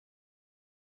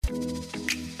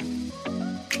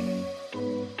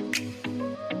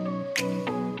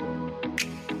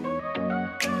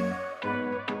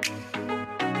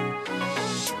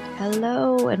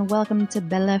Hello, and welcome to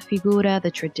Bella Figura,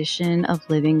 the tradition of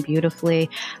living beautifully.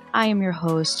 I am your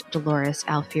host, Dolores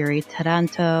Alfieri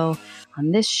Taranto.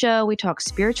 On this show, we talk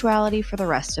spirituality for the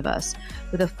rest of us,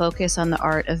 with a focus on the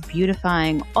art of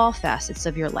beautifying all facets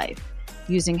of your life,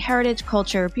 using heritage,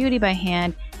 culture, beauty by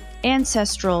hand,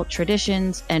 ancestral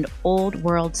traditions, and old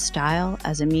world style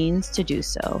as a means to do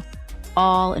so,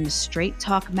 all in a straight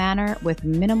talk manner with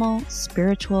minimal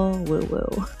spiritual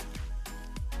woo-woo.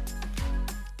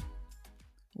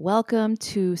 Welcome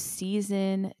to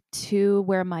season 2,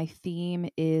 where my theme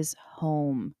is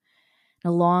home.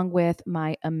 Along with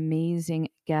my amazing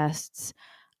guests,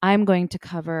 I'm going to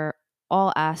cover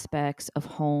all aspects of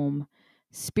home,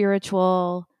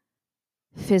 spiritual,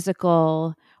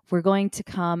 physical. We're going to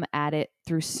come at it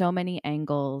through so many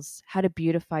angles: how to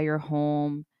beautify your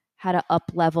home, how to up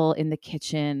level in the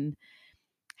kitchen,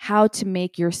 how to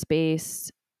make your space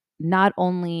not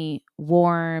only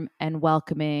warm and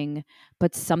welcoming,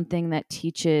 but something that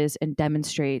teaches and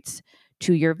demonstrates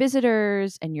to your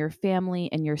visitors and your family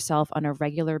and yourself on a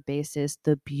regular basis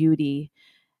the beauty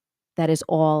that is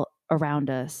all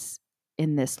around us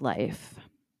in this life.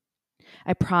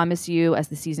 I promise you, as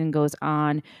the season goes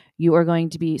on, you are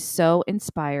going to be so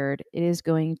inspired. It is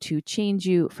going to change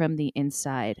you from the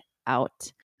inside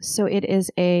out. So it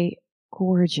is a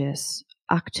gorgeous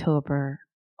October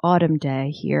autumn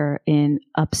day here in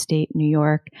upstate New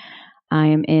York. I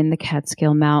am in the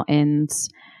Catskill Mountains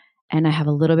and I have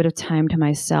a little bit of time to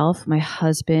myself. My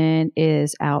husband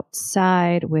is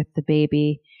outside with the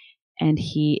baby and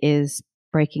he is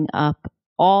breaking up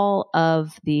all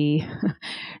of the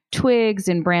twigs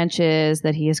and branches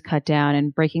that he has cut down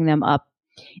and breaking them up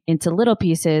into little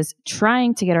pieces,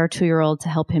 trying to get our 2-year-old to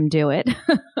help him do it.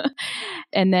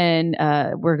 And then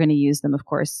we're going to use them, of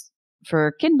course,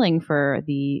 for kindling for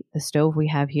the stove we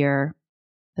have here,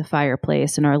 the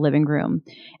fireplace in our living room.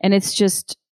 And it's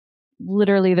just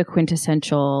literally the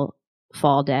quintessential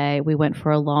fall day. We went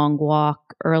for a long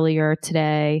walk earlier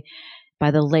today by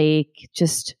the lake,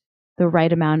 just the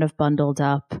right amount of bundled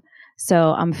up.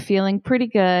 So I'm feeling pretty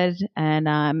good and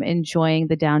I'm enjoying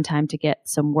the downtime to get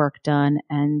some work done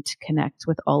and connect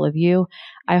with all of you.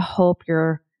 I hope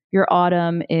your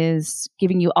autumn is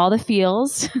giving you all the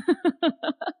feels.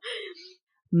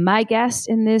 My guest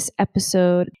in this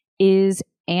episode is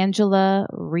Angela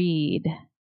Reed.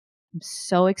 I'm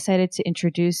so excited to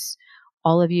introduce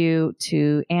all of you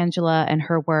to Angela and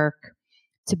her work.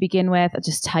 To begin with, I'll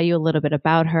just tell you a little bit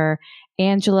about her.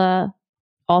 Angela,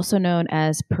 also known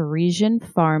as Parisian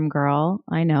Farm Girl,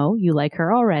 I know you like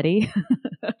her already,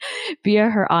 via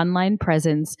her online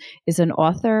presence, is an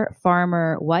author,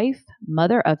 farmer, wife,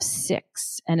 mother of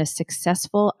 6, and a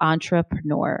successful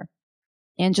entrepreneur.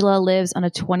 Angela lives on a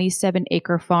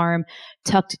 27-acre farm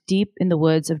tucked deep in the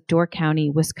woods of Door County,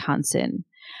 Wisconsin.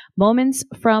 Moments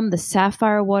from the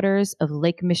sapphire waters of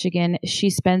Lake Michigan,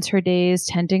 she spends her days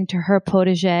tending to her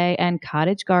potager and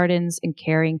cottage gardens and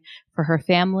caring for her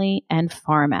family and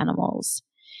farm animals.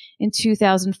 In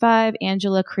 2005,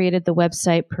 Angela created the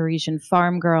website Parisian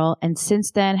Farm Girl, and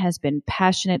since then has been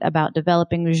passionate about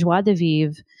developing joie de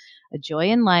vivre, a joy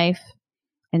in life,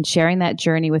 and sharing that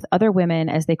journey with other women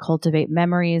as they cultivate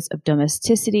memories of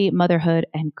domesticity, motherhood,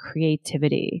 and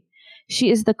creativity.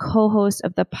 She is the co-host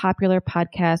of the popular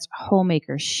podcast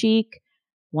Homemaker Chic,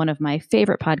 one of my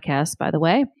favorite podcasts, by the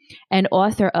way, and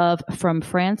author of From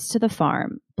France to the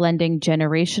Farm, blending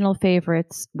generational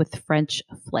favorites with French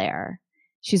flair.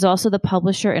 She's also the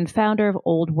publisher and founder of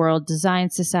Old World Design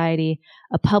Society,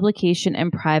 a publication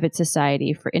and private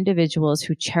society for individuals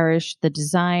who cherish the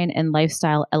design and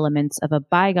lifestyle elements of a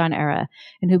bygone era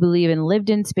and who believe in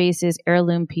lived-in spaces,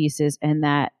 heirloom pieces, and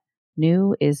that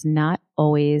new is not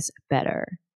always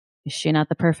better. Is she not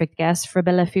the perfect guest for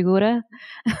Bella Figura?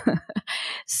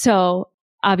 So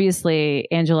obviously,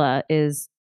 Angela is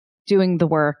doing the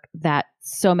work that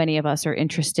so many of us are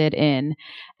interested in.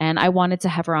 And I wanted to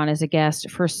have her on as a guest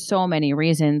for so many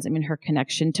reasons. I mean, her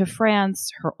connection to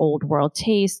France, her old world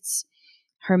tastes,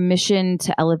 her mission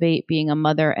to elevate being a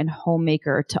mother and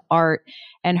homemaker to art,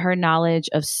 and her knowledge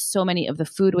of so many of the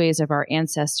foodways of our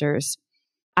ancestors.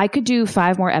 I could do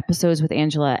 5 more episodes with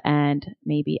Angela, and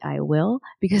maybe I will,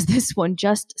 because this one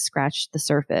just scratched the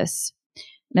surface.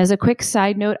 And as a quick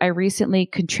side note, I recently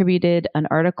contributed an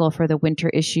article for the winter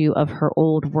issue of her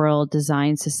Old World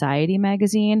Design Society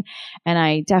magazine, and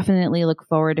I definitely look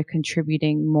forward to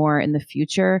contributing more in the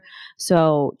future.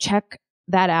 So check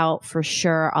that out for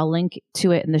sure. I'll link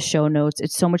to it in the show notes.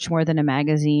 It's so much more than a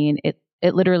magazine. It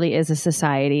literally is a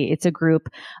society. It's a group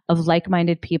of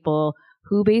like-minded people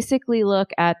who basically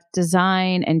look at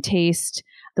design and taste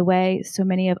the way so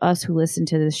many of us who listen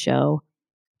to this show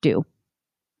do.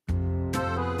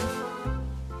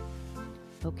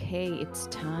 Okay, it's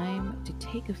time to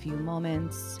take a few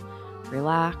moments,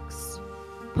 relax,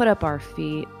 put up our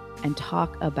feet, and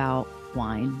talk about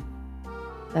wine.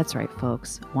 That's right,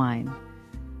 folks, wine.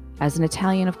 As an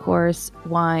Italian, of course,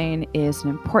 wine is an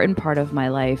important part of my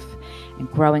life. And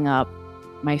growing up,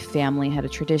 my family had a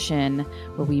tradition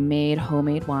where we made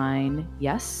homemade wine,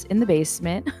 yes, in the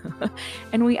basement.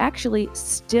 And we actually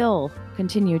still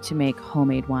continue to make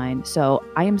homemade wine. So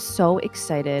I am so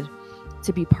excited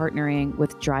to be partnering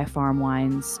with Dry Farm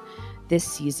Wines this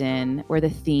season, where the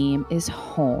theme is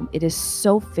home. It is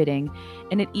so fitting,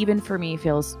 and it even for me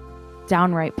feels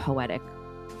downright poetic.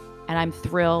 And I'm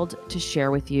thrilled to share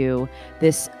with you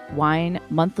this wine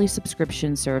monthly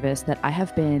subscription service that I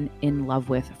have been in love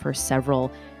with for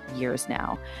several years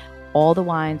now. All the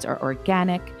wines are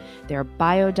organic, they're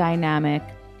biodynamic,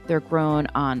 they're grown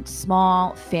on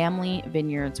small family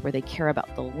vineyards where they care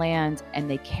about the land and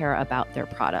they care about their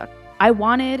product. I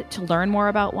wanted to learn more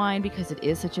about wine because it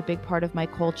is such a big part of my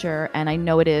culture, and I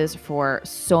know it is for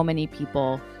so many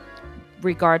people,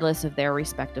 regardless of their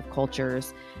respective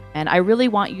cultures. And I really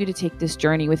want you to take this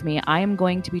journey with me. I am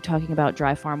going to be talking about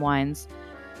Dry Farm Wines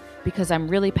because I'm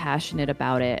really passionate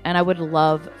about it. And I would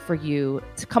love for you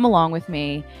to come along with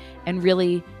me and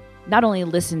really not only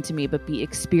listen to me, but be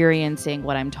experiencing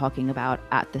what I'm talking about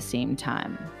at the same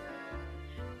time.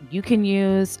 You can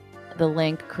use the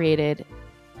link created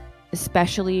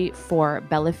especially for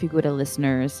Bella Figura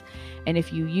listeners. And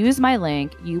if you use my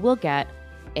link, you will get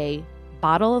a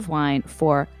bottle of wine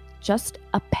for just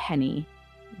a penny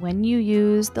when you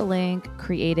use the link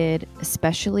created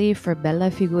especially for Bella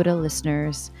Figura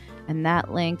listeners. And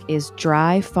that link is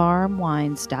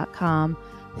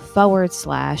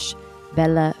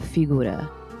dryfarmwines.com/Bella Figura.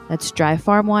 That's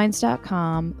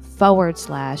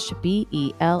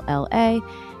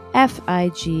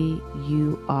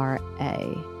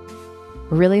dryfarmwines.com/BELLAFIGURA.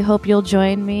 Really hope you'll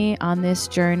join me on this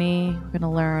journey. We're going to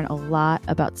learn a lot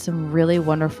about some really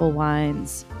wonderful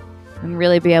wines and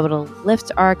really be able to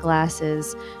lift our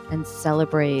glasses and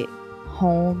celebrate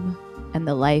home and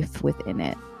the life within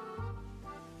it.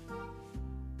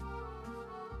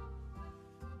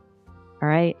 All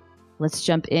right, let's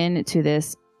jump into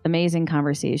this amazing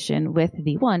conversation with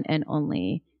the one and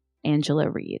only Angela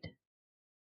Reed.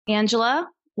 Angela,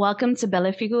 welcome to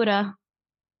Bella Figura.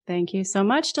 Thank you so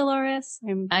much, Dolores.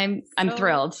 I'm so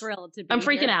thrilled. Thrilled to be I'm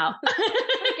freaking here. out.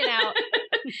 Freaking out.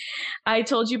 I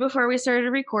told you before we started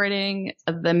recording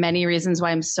the many reasons why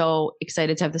I'm so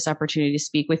excited to have this opportunity to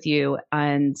speak with you.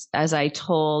 And as I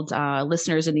told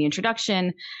listeners in the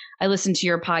introduction, I listen to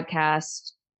your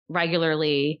podcast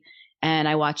regularly and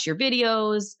I watch your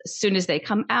videos as soon as they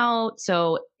come out.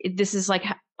 So this is like,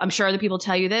 I'm sure other people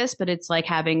tell you this, but it's like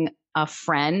having a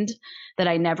friend that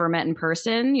I never met in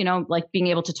person, you know, like being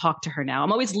able to talk to her now.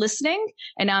 I'm always listening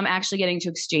and now I'm actually getting to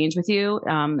exchange with you.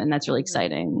 And that's really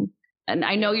exciting. And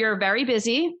I know you're very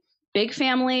busy, big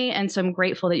family. And so I'm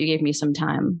grateful that you gave me some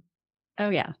time. Oh,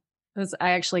 yeah.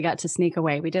 I actually got to sneak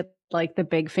away. We did like the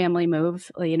big family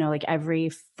move, you know, like every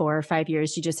 4 or 5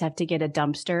 years, you just have to get a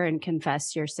dumpster and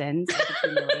confess your sins of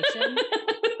accumulation.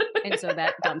 And so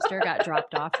that dumpster got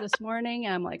dropped off this morning.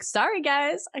 I'm like, sorry,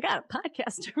 guys, I got a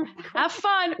podcast to record. Have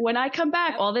fun. When I come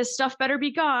back, all this stuff better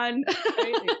be gone.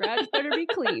 Right? The garage better be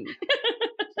clean.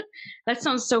 That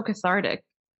sounds so cathartic.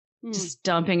 Just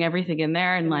dumping everything in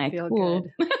there and like, feel ooh.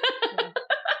 good.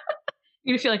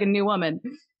 You feel like a new woman.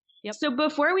 Yep. So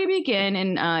before we begin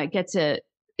and get to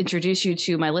introduce you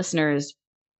to my listeners,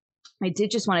 I did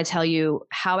just want to tell you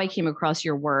how I came across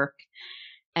your work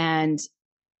and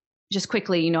just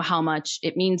quickly, you know, how much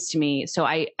it means to me. So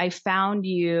I found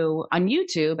you on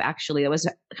YouTube, actually. That was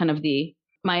kind of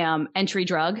my entry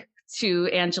drug to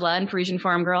Angela and Parisian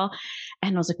Farm Girl.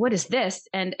 And I was like, what is this?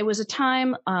 And it was a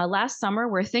time last summer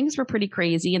where things were pretty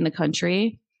crazy in the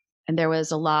country. And there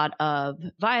was a lot of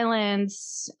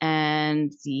violence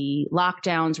and the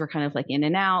lockdowns were kind of like in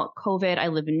and out. COVID, I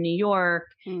live in New York.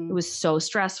 It was so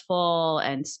stressful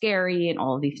and scary and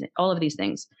all of these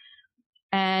things.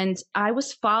 And I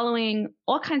was following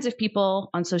all kinds of people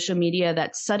on social media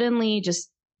that suddenly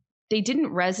they didn't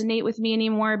resonate with me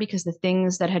anymore because the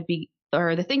things that had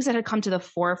come to the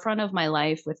forefront of my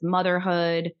life with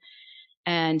motherhood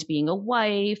and being a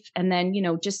wife and then, you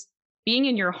know, just being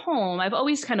in your home. I've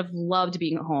always kind of loved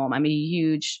being at home. I'm a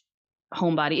huge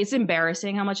homebody. It's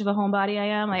embarrassing how much of a homebody I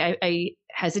am. I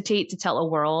hesitate to tell a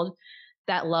world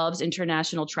that loves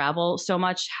international travel so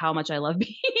much how much I love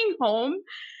being home.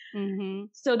 Mm-hmm.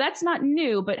 So that's not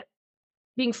new, but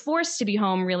being forced to be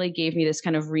home really gave me this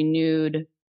kind of renewed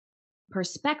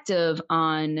perspective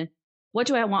on what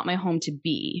do I want my home to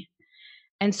be?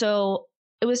 And so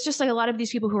it was just like a lot of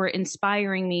these people who were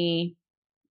inspiring me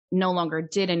no longer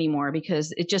did anymore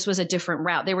because it just was a different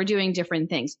route. They were doing different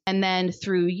things. And then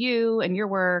through you and your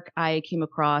work, I came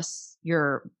across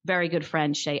your very good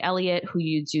friend, Shay Elliott, who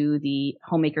you do the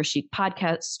Homemaker Chic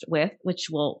podcast with, which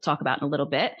we'll talk about in a little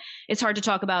bit. It's hard to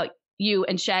talk about you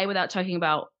and Shay without talking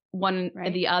about one or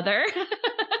the other,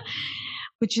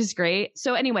 which is great.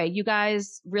 So anyway, you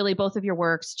guys really, both of your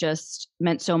works just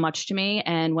meant so much to me.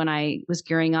 And when I was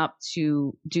gearing up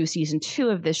to do season 2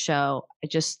 of this show, I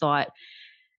just thought,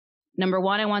 number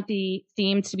one, I want the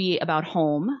theme to be about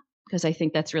home because I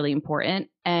think that's really important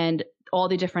and all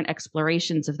the different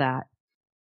explorations of that.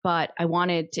 But I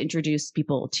wanted to introduce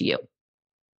people to you.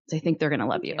 So I think they're going to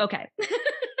love you. Okay. A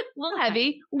little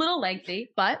heavy, a little lengthy,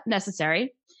 but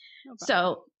necessary. No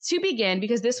so to begin,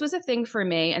 because this was a thing for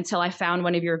me until I found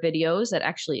one of your videos that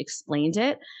actually explained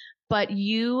it. But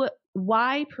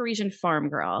why Parisian Farm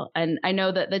Girl? And I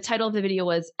know that the title of the video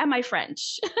was, Am I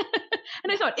French?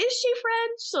 And I thought, is she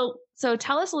French? So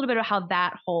tell us a little bit about how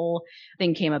that whole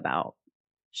thing came about.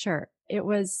 Sure. It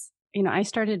was, I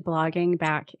started blogging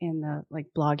back in the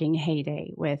blogging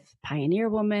heyday with Pioneer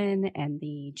Woman and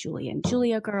the Julie and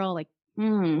Julia Girl, a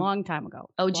long time ago.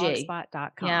 OG.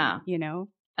 Blogspot.com,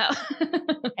 Oh.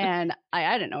 And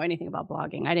I didn't know anything about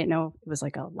blogging. I didn't know it was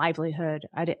like a livelihood.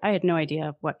 I had no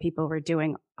idea what people were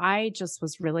doing. I just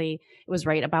was it was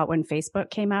right about when Facebook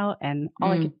came out, and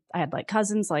I had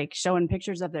cousins showing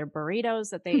pictures of their burritos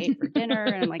that they ate for dinner.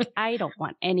 And I'm like, I don't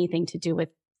want anything to do with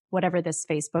whatever this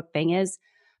Facebook thing is.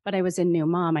 But I was a new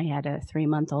mom. I had a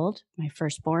 3-month-old, my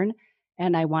firstborn,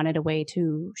 and I wanted a way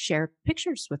to share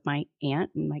pictures with my aunt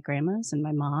and my grandmas and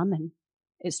my mom. And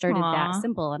it started that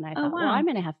simple. And I thought, well, I'm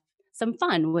going to have some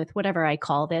fun with whatever I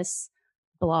call this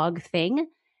blog thing.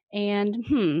 And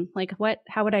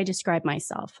how would I describe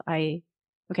myself? I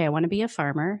want to be a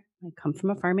farmer. I come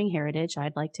from a farming heritage.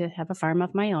 I'd like to have a farm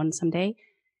of my own someday.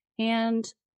 And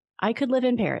I could live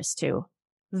in Paris too,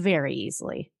 very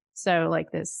easily. So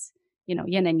this,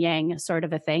 yin and yang sort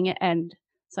of a thing. And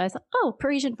so I thought,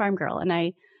 Parisian Farm Girl. And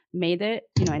I made it,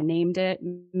 I named it,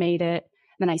 made it.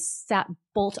 Then I sat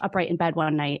bolt upright in bed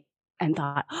one night and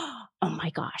thought, oh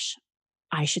my gosh,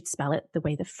 I should spell it the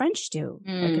way the French do,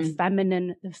 the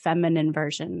feminine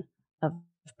version of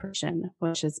Persian,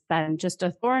 which has been just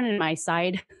a thorn in my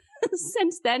side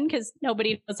since then because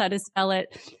nobody knows how to spell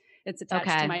it. It's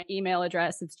attached to my email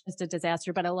address. It's just a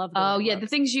disaster, but I love the the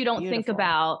things you don't think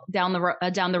about down the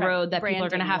road that people are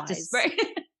going to have to spray.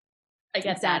 I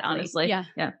get that, honestly. Yeah.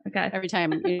 Okay. Every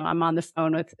time I'm on the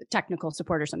phone with technical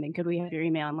support or something, could we have your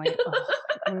email? I'm like,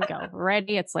 here we go.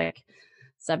 Ready? It's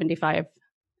 75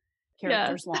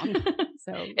 characters long.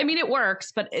 So I mean, it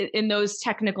works, but in those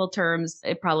technical terms,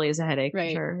 it probably is a headache. Right.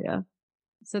 For sure. Yeah.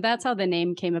 So that's how the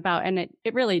name came about. And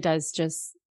it really does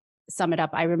just sum it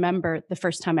up. I remember the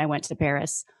first time I went to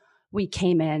Paris, we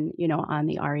came in, on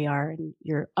the RER and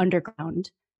you're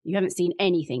underground. You haven't seen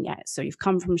anything yet. So you've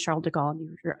come from Charles de Gaulle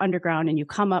and you're underground and you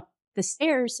come up the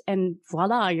stairs and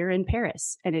voila, you're in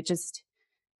Paris. And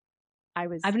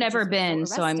I've never been,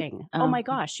 so I'm, oh my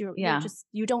gosh.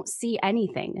 You don't see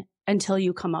anything until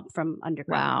you come up from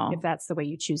underground. Wow. If that's the way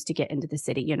you choose to get into the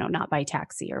city, not by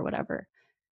taxi or whatever.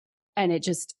 And it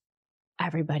just,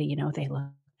 everybody, they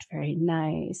looked very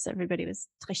nice. Everybody was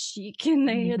très chic and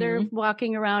they're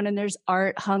walking around and there's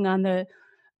art hung on the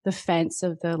fence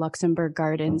of the Luxembourg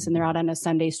Gardens and they're out on a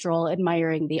Sunday stroll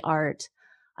admiring the art.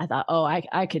 I thought,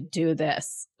 I could do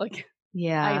this.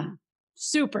 I'm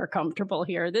super comfortable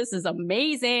here. This is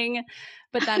amazing.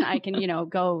 But then I can,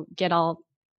 go get all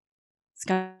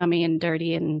scummy and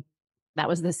dirty. And that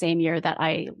was the same year that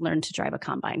I learned to drive a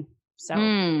combine. So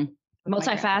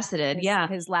multifaceted.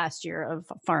 His last year of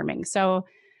farming. So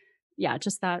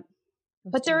just that.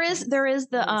 But there is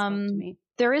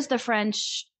the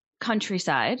French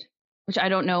countryside, which I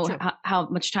don't know how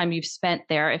much time you've spent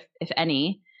there, if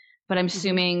any, but I'm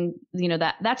assuming,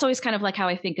 that's always kind of how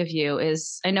I think of you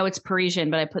is, I know it's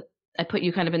Parisian, but I put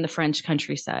you kind of in the French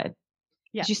countryside.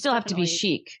 Yeah. You still have to be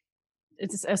chic.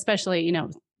 It's especially,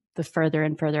 the further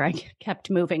and further I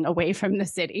kept moving away from the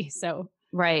city. So.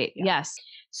 Right. Yeah. Yes.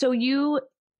 So you're,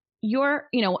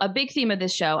 a big theme of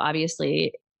this show,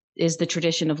 obviously, is the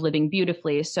tradition of living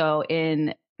beautifully. So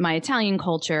in my Italian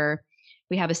culture,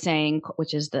 we have a saying,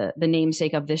 which is the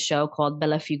namesake of this show, called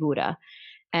bella figura.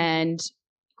 And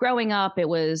growing up, it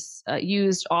was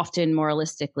used often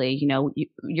moralistically.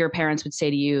 Your parents would say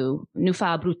to you, "Nu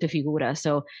fa brutta figura."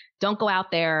 So don't go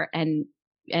out there and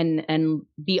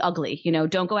be ugly.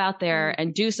 Don't go out there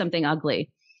and do something ugly.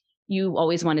 You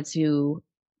always wanted to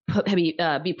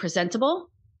be presentable.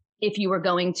 If you were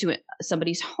going to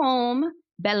somebody's home,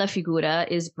 bella figura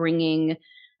is bringing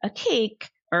a cake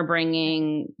or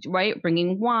bringing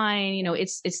wine. You know,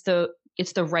 it's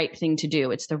the right thing to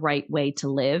do. It's the right way to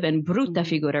live. And brutta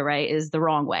figura, right, is the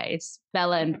wrong way. It's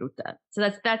bella and brutta. So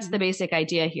that's the basic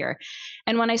idea here.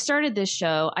 And when I started this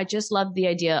show, I just loved the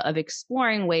idea of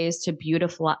exploring ways to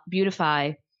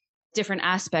beautify different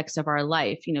aspects of our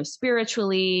life, you know,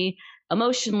 spiritually,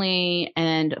 emotionally,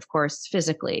 and of course,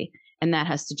 physically. And that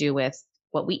has to do with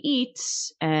what we eat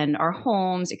and our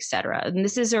homes, etc. And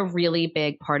this is a really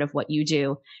big part of what you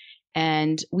do.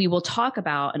 And we will talk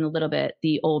about in a little bit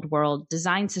the Old World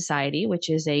Design Society, which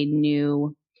is a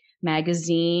new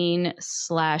magazine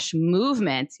 /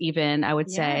 movement, even I would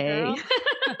say,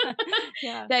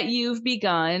 that you've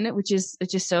begun, which is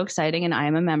so exciting. And I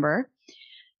am a member.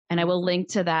 And I will link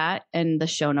to that in the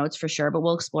show notes for sure, but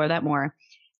we'll explore that more.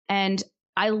 And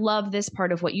I love this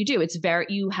part of what you do.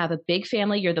 You have a big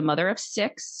family. You're the mother of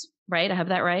 6, right? I have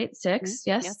that right? 6.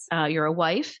 Yes. You're a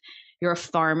wife. You're a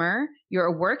farmer. You're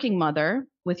a working mother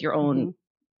with your own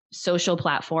social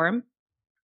platform,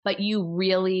 but you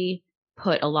really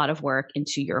put a lot of work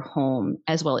into your home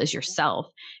as well as yourself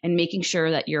and making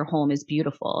sure that your home is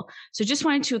beautiful. So just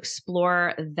wanted to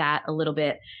explore that a little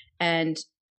bit and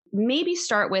maybe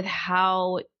start with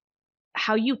how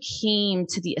you came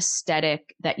to the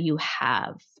aesthetic that you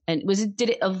have. And did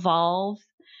it evolve?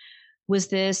 Was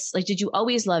this like, did you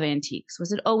always love antiques?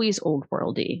 Was it always old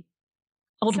worldy?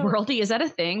 Is that a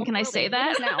thing? Can I say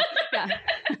that? Now. Yeah.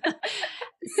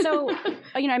 So,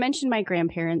 I mentioned my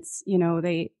grandparents,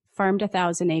 they farmed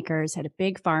 1,000 acres, had a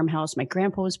big farmhouse. My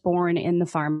grandpa was born in the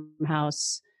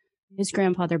farmhouse. His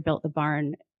grandfather built the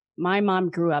barn. My mom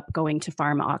grew up going to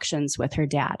farm auctions with her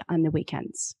dad on the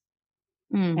weekends.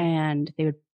 And they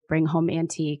would bring home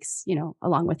antiques,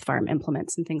 along with farm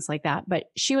implements and things like that. But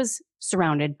she was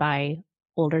surrounded by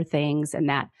older things and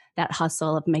that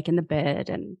hustle of making the bid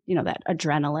and, that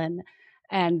adrenaline.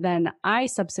 And then I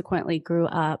subsequently grew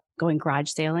up going garage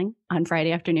sailing on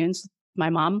Friday afternoons. My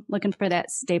mom looking for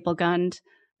that staple gunned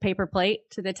paper plate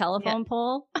to the telephone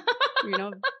pole,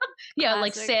 Yeah,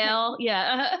 like sail.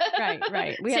 Yeah.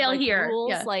 Right. We sail have here.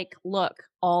 Rules like, look,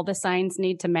 all the signs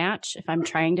need to match. If I'm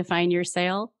trying to find your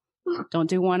sale, don't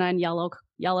do one on yellow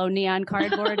neon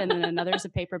cardboard and then another's a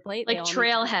paper plate. Like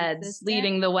trailheads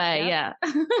leading the way. Yep.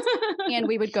 Yeah. And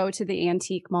we would go to the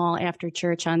antique mall after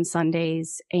church on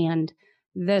Sundays. And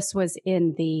this was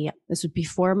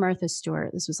before Martha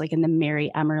Stewart. This was like in the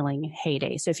Mary Emmerling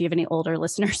heyday. So if you have any older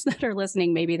listeners that are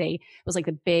listening, maybe it was like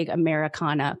the big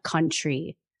Americana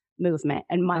country movement.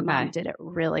 And my mom did it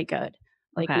really good.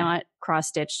 Like not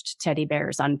cross-stitched teddy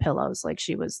bears on pillows. Like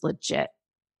she was legit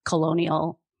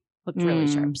colonial, looked really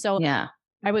sharp. So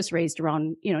I was raised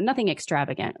around, nothing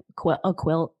extravagant, a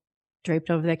quilt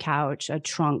draped over the couch, a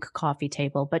trunk, coffee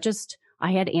table, but just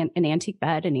I had an antique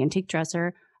bed, an antique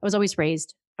dresser. I was always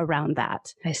raised around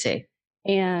that. I see.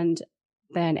 And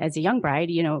then as a young bride,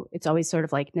 it's always sort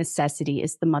of like necessity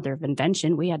is the mother of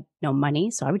invention. We had no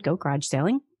money. So I would go garage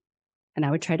sailing and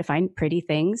I would try to find pretty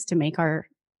things to make our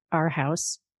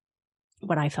house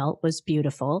what I felt was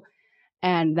beautiful.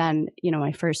 And then,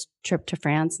 my first trip to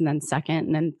France and then second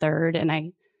and then third. And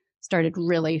I started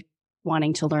really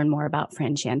wanting to learn more about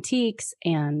French antiques.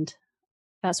 And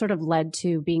that sort of led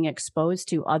to being exposed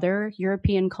to other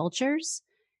European cultures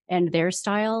and their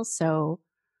styles. So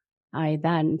I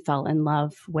then fell in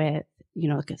love with,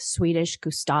 like a Swedish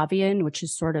Gustavian, which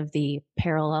is sort of the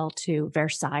parallel to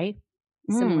Versailles,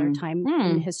 similar time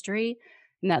in history.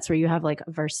 And that's where you have like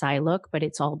a Versailles look, but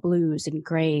it's all blues and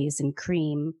grays and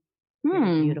cream.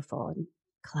 Very beautiful and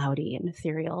cloudy and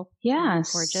ethereal.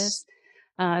 Yes. Gorgeous.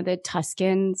 The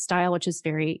Tuscan style, which is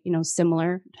very,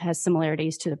 similar, has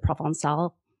similarities to the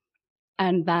Provençal.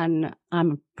 And then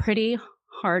I'm a pretty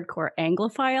hardcore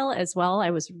Anglophile as well.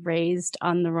 I was raised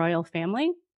on the royal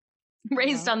family.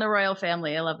 On the royal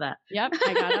family. I love that. Yep.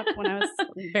 I got up when I was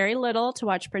very little to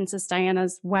watch Princess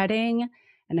Diana's wedding.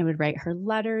 And I would write her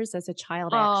letters as a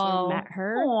child. I actually met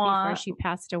her before she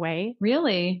passed away.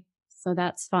 Really? So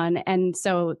that's fun. And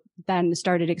so then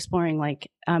started exploring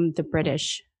like the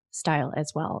British style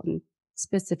as well. And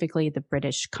specifically the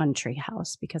British country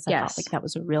house, because I felt like that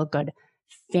was a real good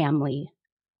family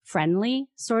friendly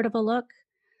sort of a look.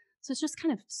 So it's just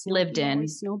kind of lived in,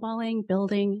 snowballing,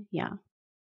 building. Yeah.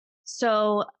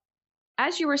 So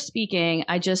as you were speaking,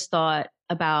 I just thought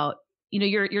about,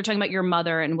 you're talking about your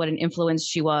mother and what an influence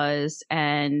she was,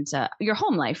 and your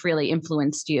home life really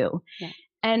influenced you. Yeah.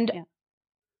 And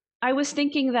I was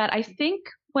thinking that I think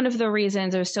one of the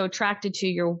reasons I was so attracted to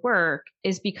your work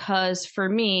is because for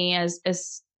me,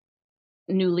 as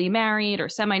newly married or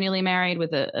semi-newly married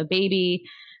with a baby,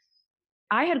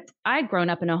 I'd grown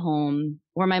up in a home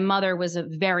where my mother was a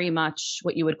very much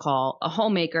what you would call a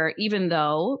homemaker, even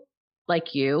though,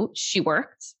 like you, she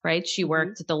worked, right? She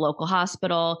worked at the local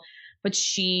hospital, but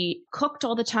she cooked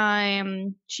all the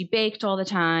time. She baked all the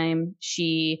time.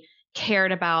 She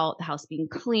cared about the house being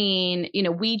clean.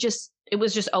 It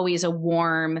was just always a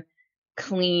warm,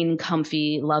 clean,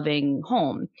 comfy, loving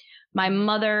home. My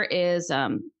mother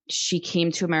she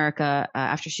came to America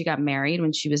after she got married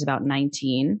when she was about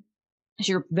 19.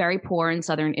 She was very poor in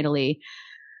southern Italy.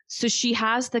 So she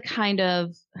has the kind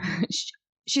of,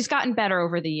 she's gotten better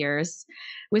over the years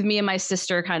with me and my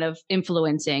sister kind of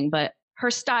influencing, but her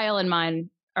style and mine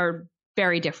are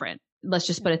very different. Let's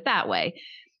just put it that way.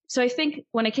 So I think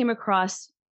when I came across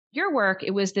your work,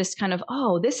 it was this kind of,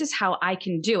 oh, this is how I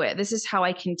can do it. This is how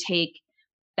I can take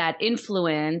that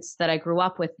influence that I grew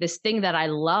up with, this thing that I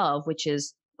love, which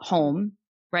is home,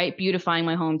 right? Beautifying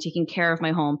my home, taking care of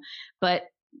my home, but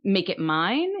make it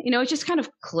mine. It just kind of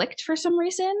clicked for some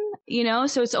reason,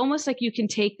 so it's almost like you can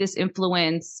take this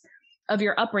influence of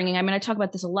your upbringing. I mean, I talk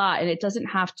about this a lot, and it doesn't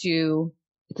have to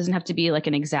be like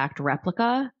an exact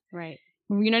replica. Right.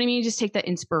 You know what I mean? You just take that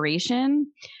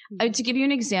inspiration. To give you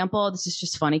an example, this is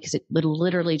just funny because it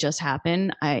literally just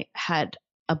happened. I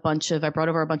brought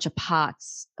over a bunch of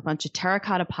pots, a bunch of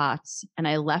terracotta pots, and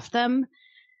I left them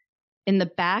in the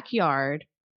backyard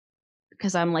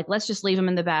because I'm like, let's just leave them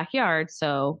in the backyard.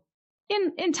 So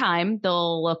in time,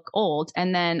 they'll look old.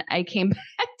 And then I came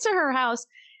back to her house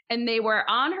and they were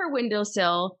on her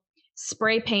windowsill,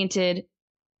 spray painted,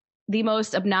 the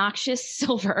most obnoxious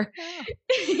silver. Oh.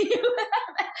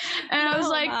 And I was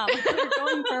like, Mom, you're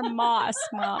going for moss,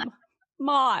 Mom.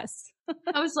 Moss.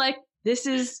 I was like, this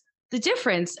is the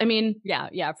difference. I mean,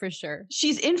 yeah, for sure.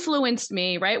 She's influenced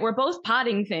me, right? We're both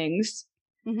potting things.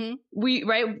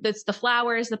 That's the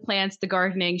flowers, the plants, the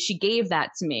gardening. She gave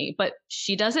that to me, but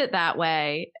she does it that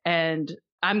way, and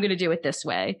I'm going to do it this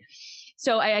way.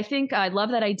 So I think I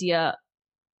love that idea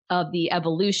of the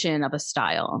evolution of a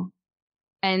style.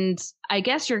 And I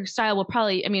guess your style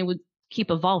would keep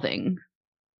evolving.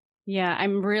 Yeah, I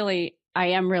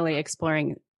am really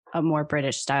exploring a more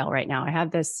British style right now. I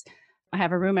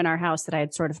have a room in our house that I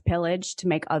had sort of pillaged to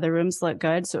make other rooms look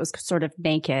good. So it was sort of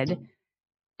naked.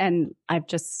 And I've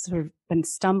just sort of been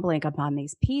stumbling upon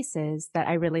these pieces that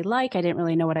I really like. I didn't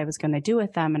really know what I was going to do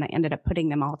with them. And I ended up putting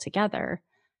them all together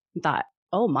and thought,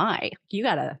 oh my, you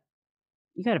got a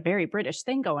very British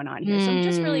thing going on here. So I'm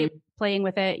just really playing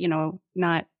with it,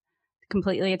 not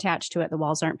completely attached to it. The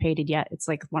walls aren't painted yet. It's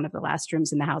like one of the last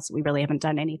rooms in the house that we really haven't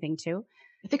done anything to.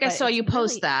 I think I saw you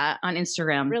post that on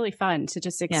Instagram. Really fun to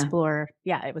just explore.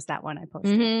 Yeah, it was that one I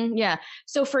posted. Yeah.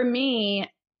 So for me,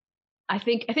 I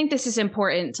think this is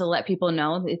important to let people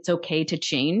know it's okay to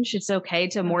change. It's okay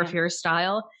to morph your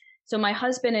style. So my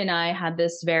husband and I had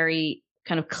this very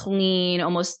kind of clean,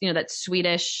 almost, that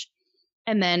Swedish,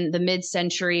 and then the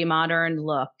mid-century modern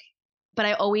look. But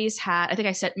I always had, I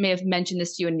think may have mentioned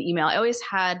this to you in an email. I always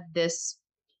had this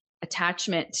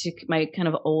attachment to my kind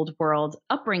of old world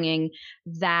upbringing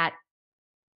that,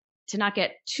 to not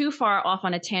get too far off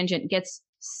on a tangent, gets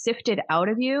sifted out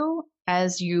of you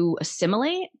as you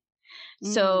assimilate.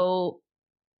 So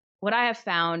what I have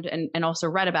found and also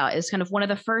read about is kind of one of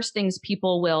the first things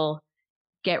people will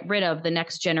get rid of the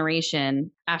next generation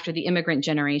after the immigrant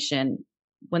generation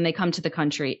when they come to the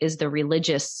country is the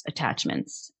religious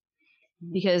attachments,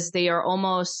 because they are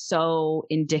almost so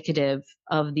indicative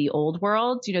of the old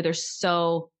world. They're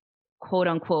so quote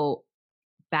unquote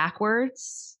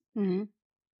backwards that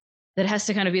it has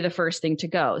to kind of be the first thing to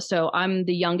go. So I'm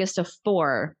the youngest of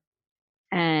 4.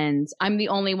 And I'm the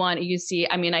only one you see.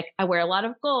 I mean, I wear a lot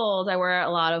of gold. I wear a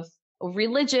lot of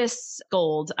religious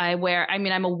gold. I'm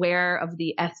aware of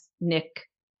the ethnic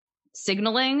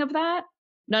signaling of that.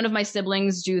 None of my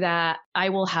siblings do that. I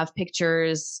will have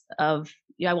pictures of,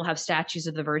 I will have statues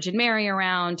of the Virgin Mary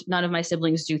around. None of my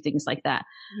siblings do things like that.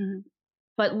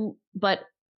 But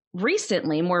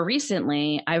more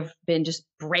recently, I've been just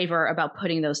braver about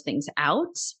putting those things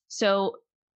out. So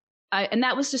and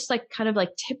that was just like kind of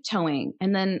like tiptoeing,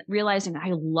 and then realizing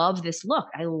I love this look.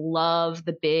 I love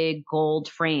the big gold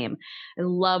frame. I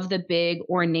love the big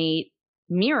ornate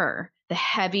mirror, the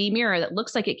heavy mirror that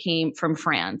looks like it came from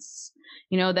France,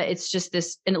 that it's just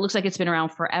this, and it looks like it's been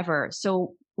around forever.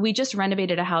 So we just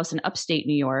renovated a house in upstate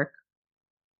New York.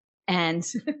 And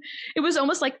it was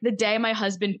almost like the day my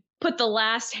husband put the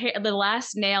last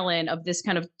nail in of this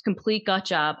kind of complete gut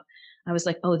job. I was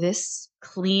like, oh, this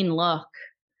clean look.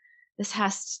 This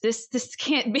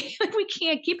can't be, like, we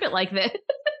can't keep it like this.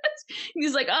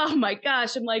 He's like, oh my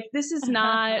gosh. I'm like, this is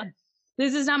not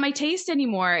my taste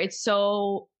anymore. It's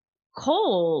so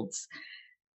cold.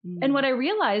 And what I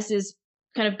realized is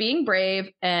kind of being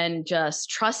brave and just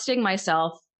trusting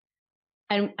myself.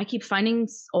 And I keep finding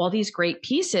all these great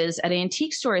pieces at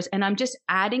antique stores and I'm just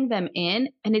adding them in.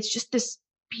 And it's just this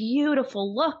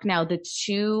beautiful look now, the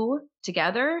two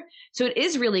together. So it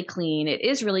is really clean. It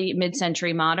is really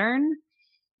mid-century modern.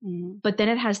 Mm-hmm. But then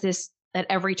it has this, at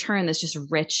every turn, this just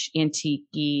rich,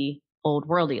 antique-y, old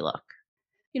worldy look.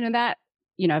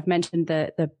 I've mentioned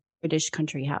the British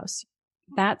country house.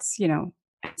 That's,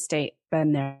 estate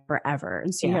been there forever.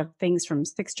 And so you have things from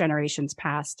 6 generations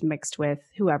past mixed with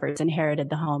whoever's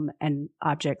inherited the home, and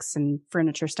objects and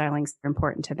furniture stylings are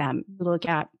important to them. Look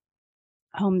at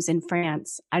homes in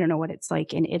France. I don't know what it's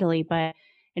like in Italy, but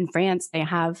in France they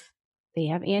have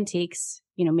antiques,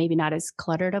 maybe not as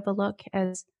cluttered of a look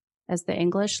as the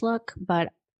English look, but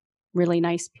really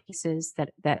nice pieces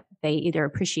that they either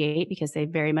appreciate because they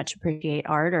very much appreciate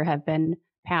art or have been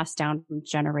passed down from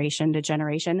generation to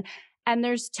generation. And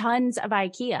there's tons of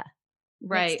IKEA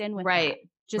mixed in with that,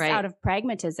 just out of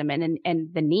pragmatism and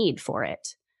the need for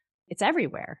it. It's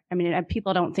everywhere. I mean,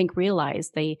 people don't realize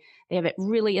they have it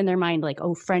really in their mind, like,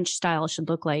 oh, French style should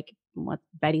look like what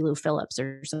Betty Lou Phillips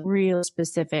or some real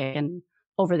specific and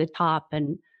over the top.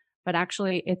 But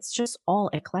actually it's just all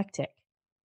eclectic.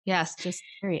 Yes. Just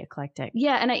very eclectic.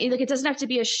 Yeah. And it doesn't have to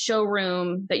be a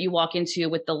showroom that you walk into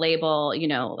with the label,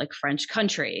 like French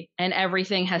country, and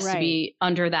everything has to be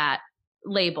under that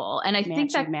label. And I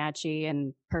think that matchy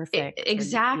and perfect.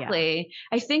 Exactly.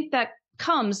 And, I think that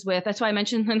comes with, that's why I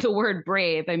mentioned the word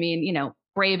brave. I mean,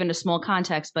 brave in a small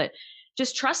context, but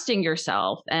just trusting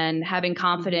yourself and having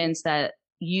confidence that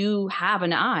you have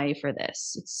an eye for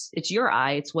this. It's your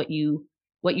eye. It's what you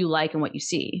like and what you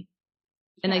see.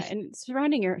 And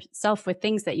surrounding yourself with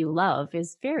things that you love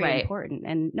is very important.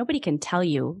 And nobody can tell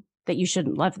you that you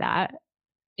shouldn't love that.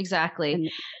 Exactly. And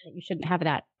that you shouldn't have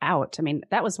that out. I mean,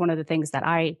 that was one of the things that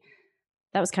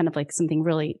was kind of like something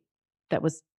really that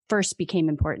was first became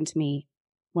important to me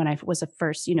when I was a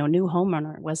first, new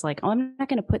homeowner, was like, oh, I'm not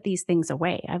going to put these things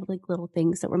away. I have like little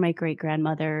things that were my great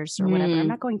grandmother's or whatever. I'm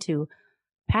not going to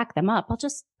pack them up. I'll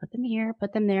just put them here,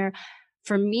 put them there.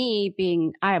 For me,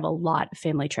 I have a lot of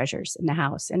family treasures in the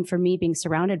house. And for me, being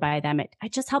surrounded by them, it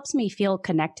just helps me feel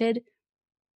connected.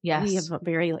 Yes. We have a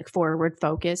very forward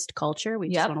focused culture. We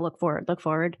just want to look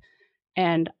forward.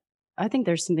 And I think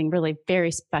there's something really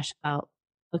very special about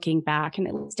looking back and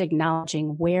at least acknowledging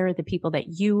where the people that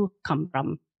you come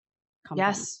from.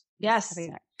 Yes.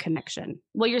 Having that connection.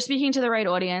 Well, you're speaking to the right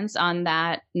audience on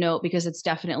that note, because it's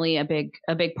definitely a big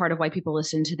part of why people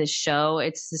listen to this show.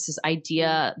 It's this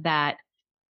idea that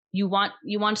you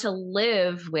want to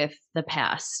live with the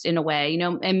past in a way,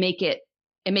 and make it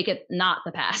not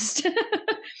the past.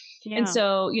 And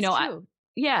so, keep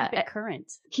it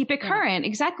current. Keep it current.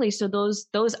 Exactly. So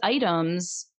those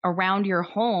items around your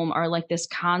home are like this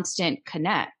constant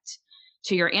connect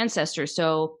to your ancestors.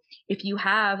 So if you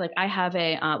have, I have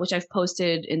which I've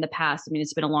posted in the past, I mean,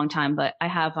 it's been a long time, but I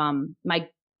have, my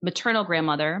maternal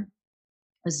grandmother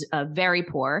was very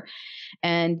poor.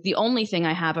 And the only thing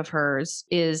I have of hers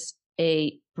is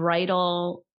a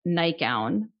bridal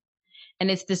nightgown.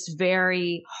 And it's this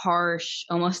very harsh,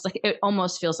 it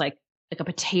almost feels like a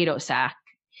potato sack.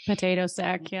 Potato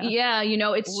sack, yeah. Yeah,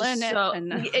 it's linen just so,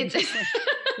 it's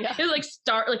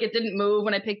it didn't move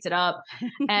when I picked it up.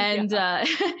 And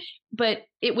but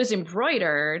it was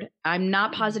embroidered. I'm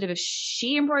not positive if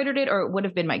she embroidered it or it would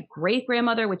have been my great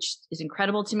grandmother, which is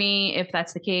incredible to me if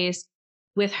that's the case.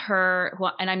 With her,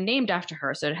 and I'm named after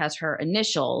her, so it has her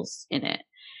initials in it.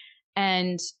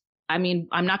 And I mean,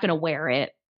 I'm not going to wear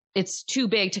it. It's too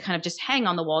big to kind of just hang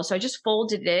on the wall. So I just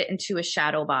folded it into a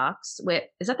shadow box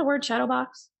is that the word, shadow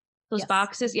box? Those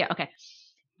boxes? Yeah. Okay.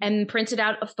 And printed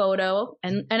out a photo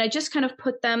and I just kind of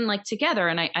put them together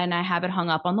and I have it hung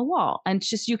up on the wall. And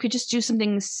you could just do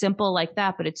something simple like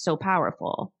that, but it's so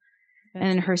powerful.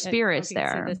 And her spirit's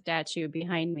there. See the statue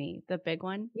behind me, the big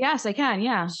one? Yes, I can.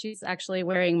 Yeah. She's actually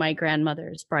wearing my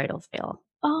grandmother's bridal veil.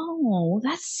 Oh,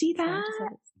 see that?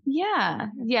 Yeah.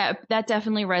 Yeah. That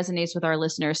definitely resonates with our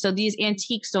listeners. So these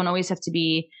antiques don't always have to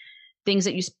be things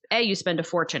that you spend a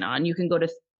fortune on. You can go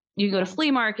to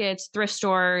flea markets, thrift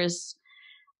stores,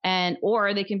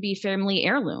 or they can be family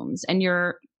heirlooms. And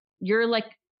you're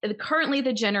currently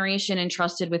the generation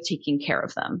entrusted with taking care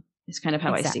of them is kind of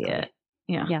how I see it.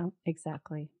 Yeah,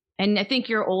 exactly. And I think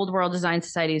your Old World Design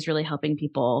Society is really helping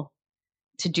people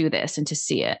to do this and to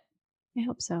see it. I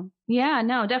hope so. Yeah,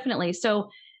 no, definitely. So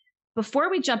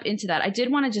before we jump into that, I did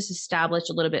want to just establish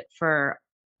a little bit for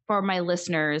my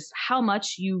listeners how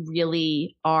much you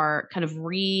really are kind of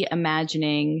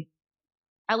reimagining,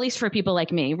 at least for people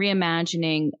like me,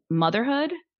 reimagining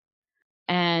motherhood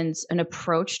and an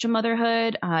approach to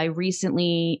motherhood. I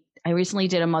recently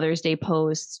did a Mother's Day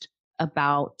post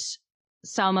about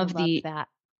some of that.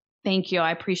 Thank you.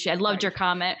 I loved your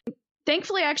comment.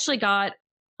 Thankfully, I actually got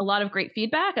a lot of great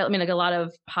feedback. I mean, like a lot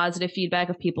of positive feedback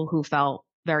of people who felt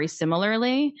very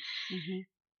similarly. Mm-hmm.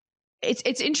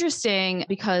 It's interesting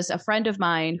because a friend of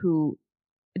mine who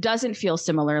doesn't feel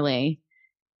similarly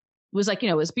was like,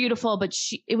 it was beautiful, but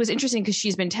it was interesting because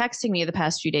she's been texting me the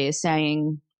past few days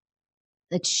saying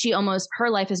that her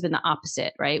life has been the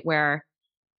opposite, right? Where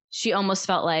she almost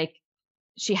felt like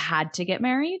she had to get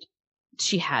married.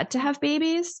 She had to have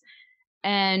babies.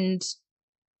 And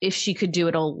if she could do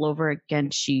it all over again,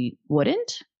 she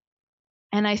wouldn't.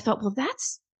 And I thought, well,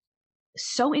 that's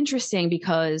so interesting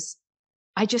because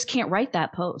I just can't write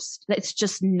that post. That's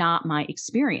just not my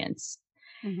experience.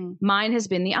 Mm-hmm. Mine has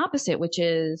been the opposite, which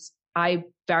is I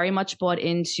very much bought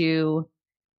into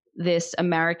this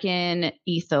American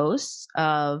ethos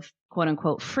of quote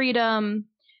unquote freedom,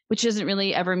 which doesn't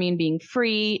really ever mean being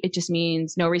free. It just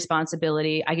means no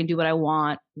responsibility. I can do what I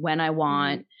want when I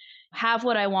want, have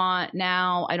what I want.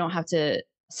 Now I don't have to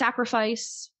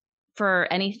sacrifice for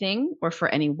anything or for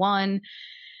anyone.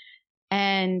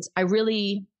 And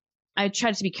I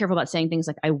tried to be careful about saying things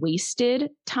like I wasted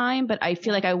time, but I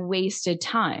feel like I wasted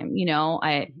time.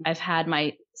 I've had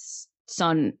my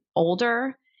son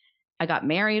older. I got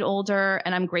married older,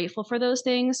 and I'm grateful for those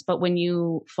things. But when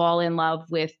you fall in love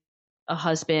with a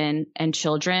husband and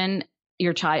children,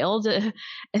 your child,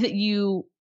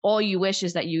 all you wish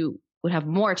is that you would have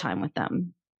more time with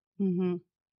them,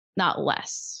 not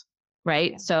less.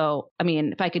 Right. Yeah. So, I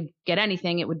mean, if I could get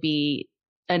anything, it would be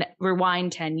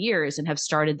rewind 10 years and have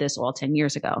started this all 10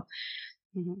 years ago.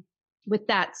 Mm-hmm. With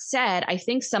that said, I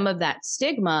think some of that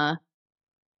stigma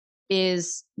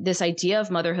is this idea of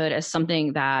motherhood as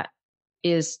something that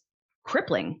is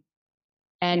crippling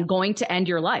and going to end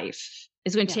your life.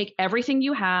 It's going to take everything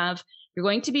you have. You're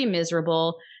going to be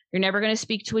miserable. You're never going to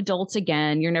speak to adults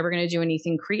again. You're never going to do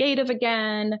anything creative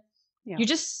again. Yeah.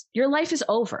 Your life is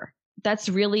over. That's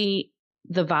really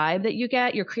the vibe that you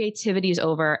get. Your creativity is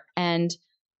over. And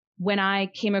when I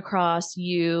came across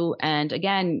you and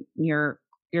again, your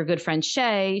good friend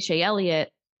Shay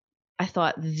Elliott, I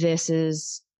thought this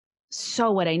is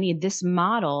so what I need. This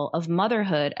model of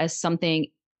motherhood as something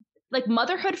like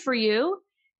motherhood for you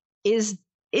is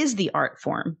the art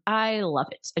form. I love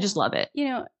it. I just love it.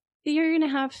 You're going to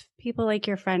have people like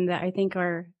your friend that I think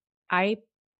I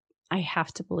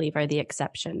have to believe are the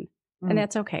exception, and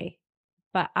that's okay.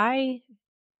 But I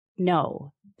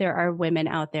know there are women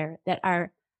out there that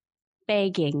are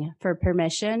begging for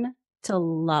permission to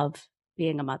love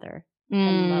being a mother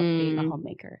and love being a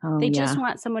homemaker. They just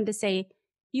want someone to say,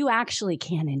 you actually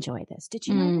can enjoy this. Did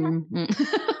you know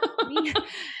that?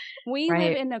 We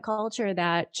live in a culture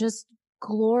that just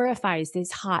glorifies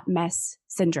this hot mess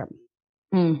syndrome.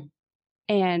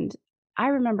 And I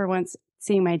remember once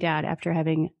seeing my dad after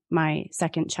having my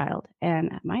second child,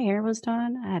 and my hair was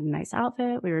done. I had a nice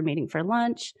outfit. We were meeting for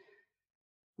lunch.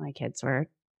 My kids were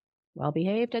well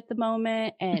behaved at the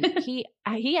moment. And he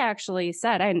actually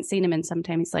said, I hadn't seen him in some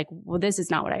time. He's like, well, this is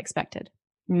not what I expected.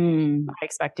 I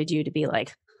expected you to be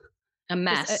like a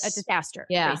mess, a disaster,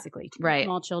 basically. Right.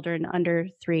 Small children under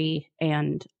 3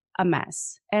 and a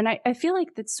mess. And I feel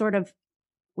like that's sort of,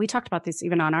 we talked about this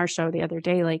even on our show the other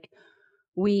day, like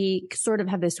we sort of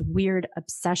have this weird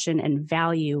obsession and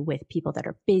value with people that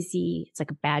are busy. It's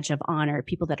like a badge of honor.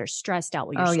 People that are stressed out.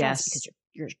 Well, you're stressed because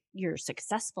you're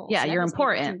successful. Yeah, so you're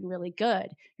important. You're doing really good.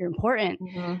 You're important.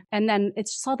 Mm-hmm. And then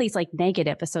it's just all these like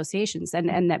negative associations,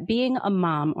 and that being a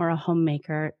mom or a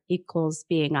homemaker equals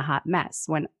being a hot mess.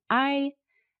 When I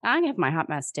have my hot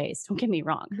mess days. Don't get me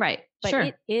wrong. Right. But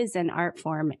it is an art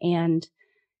form, and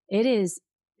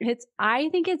I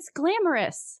think it's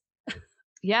glamorous.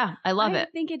 Yeah, I love it.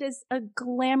 I think it is a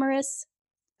glamorous,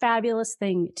 fabulous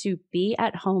thing to be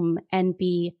at home and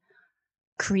be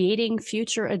creating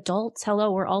future adults.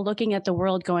 Hello, we're all looking at the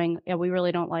world going, yeah, we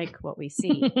really don't like what we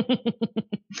see.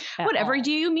 Whatever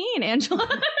do you mean, Angela?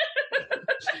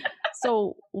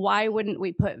 So why wouldn't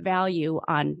we put value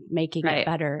on making it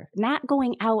better? Not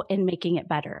going out and making it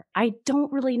better. I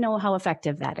don't really know how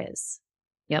effective that is.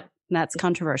 Yep. And that's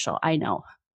controversial, I know.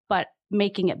 But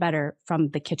making it better from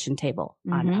the kitchen table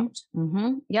on out.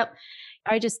 Mm-hmm. Yep.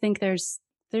 I just think there's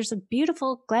a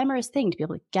beautiful, glamorous thing to be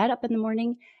able to get up in the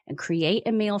morning and create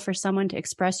a meal for someone, to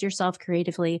express yourself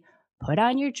creatively, put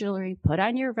on your jewelry, put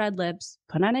on your red lips,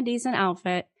 put on a decent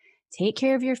outfit, take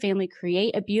care of your family,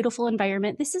 create a beautiful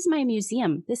environment. This is my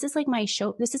museum. This is like my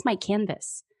show. This is my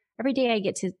canvas. Every day I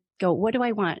get to go, what do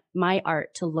I want my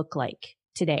art to look like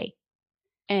today?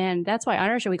 And that's why on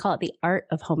our show, we call it the art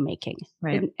of homemaking.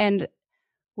 Right. And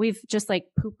we've just like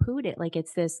poo-pooed it. Like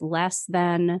it's this less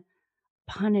than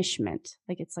punishment.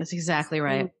 Like it's like, that's exactly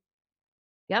right.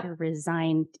 Yep. You're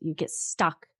resigned. You get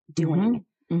stuck doing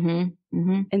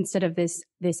instead of this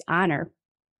honor.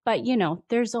 But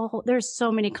there's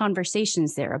so many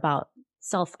conversations there about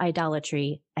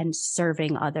self-idolatry and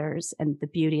serving others and the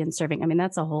beauty in serving. I mean,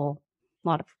 that's a whole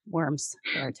lot of worms.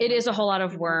 It is a whole lot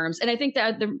of worms. And I think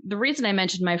that the reason I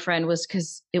mentioned my friend was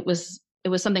because it was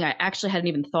something I actually hadn't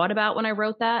even thought about when I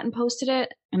wrote that and posted it.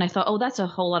 And I thought, oh, that's a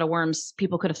whole lot of worms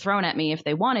people could have thrown at me if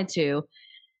they wanted to.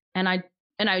 And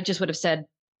I just would have said,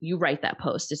 you write that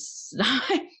post. It's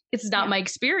not my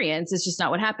experience. It's just not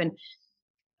what happened.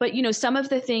 But, some of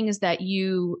the things that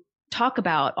you talk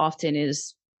about often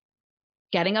is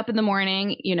getting up in the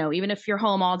morning, even if you're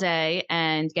home all day,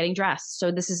 and getting dressed.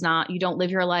 So this is not, you don't live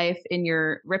your life in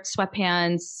your ripped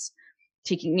sweatpants,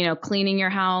 taking, cleaning your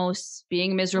house,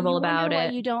 being miserable about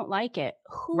it. You don't like it.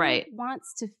 Who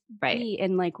wants to be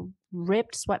in like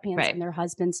ripped sweatpants in their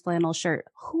husband's flannel shirt?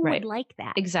 Who would like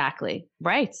that? Exactly.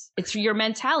 Right. It's your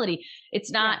mentality. It's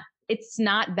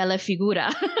not bella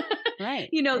figura. Right.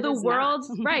 The world,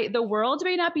 the world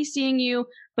may not be seeing you,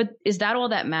 but is that all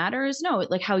that matters? No,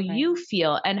 like how you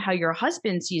feel and how your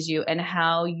husband sees you and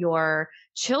how your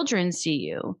children see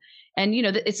you. And,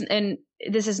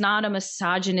 this is not a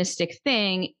misogynistic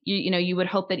thing. You would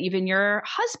hope that even your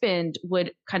husband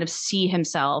would kind of see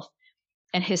himself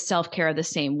and his self-care the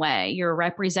same way. You're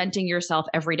representing yourself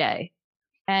every day.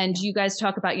 And you guys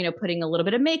talk about, putting a little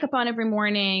bit of makeup on every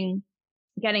morning,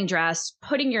 getting dressed,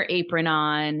 putting your apron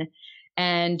on,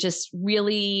 and just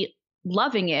really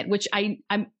loving it, which I'm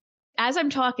as I'm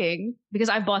talking, because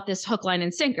I've bought this hook, line,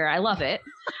 and sinker. I love it.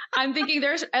 I'm thinking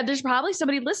there's probably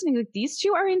somebody listening like, these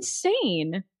two are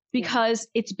insane, because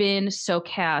it's been so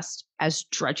cast as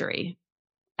drudgery,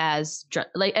 and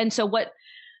so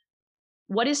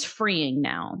what is freeing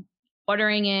now?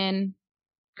 Ordering in,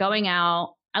 going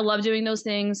out. I love doing those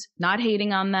things, not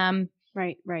hating on them.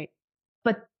 Right.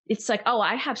 But it's like, oh,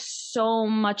 I have so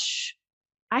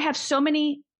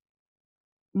many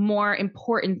more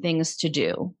important things to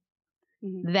do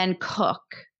than cook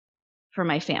for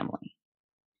my family.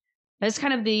 That's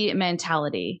kind of the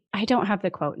mentality. I don't have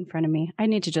the quote in front of me. I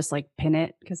need to just like pin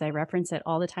it because I reference it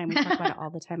all the time. We talk about it all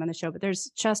the time on the show. But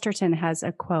Chesterton has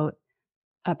a quote,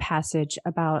 a passage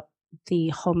about the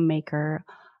homemaker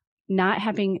not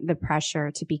having the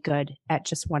pressure to be good at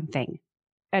just one thing.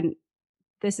 And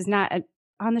this is not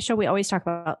on the show. We always talk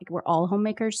about like, we're all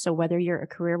homemakers. So whether you're a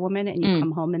career woman and you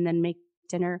come home and then make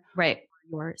dinner, right?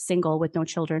 Or you're single with no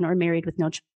children or married with no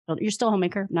children, you're still a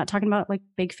homemaker. I'm not talking about like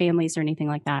big families or anything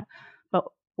like that. But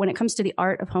when it comes to the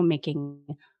art of homemaking,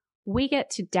 we get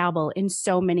to dabble in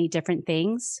so many different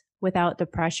things without the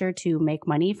pressure to make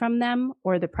money from them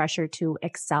or the pressure to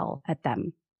excel at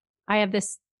them. I have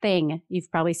this thing,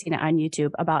 you've probably seen it on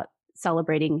YouTube, about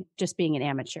celebrating just being an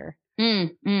amateur.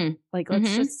 Like,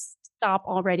 let's just stop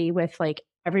already with like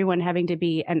everyone having to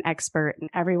be an expert and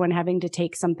everyone having to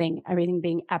take something, everything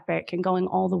being epic and going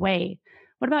all the way.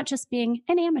 What about just being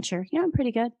an amateur? I'm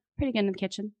pretty good in the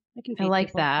kitchen. I like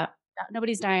people. That.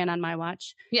 Nobody's dying on my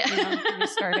watch. Yeah.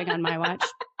 Nobody's starving on my watch.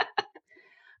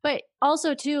 But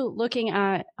also too, looking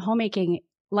at homemaking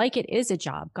like it is a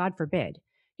job, God forbid.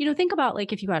 Think about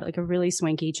like if you had like a really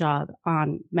swanky job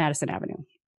on Madison Avenue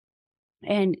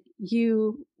and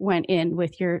you went in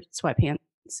with your sweatpants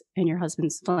and your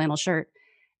husband's flannel shirt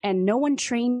and no one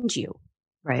trained you.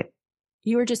 Right.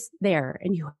 You were just there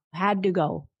and you had to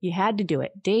go. You had to do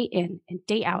it day in and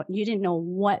day out. You didn't know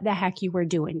what the heck you were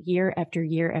doing year after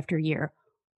year after year.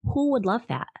 Who would love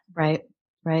that? Right.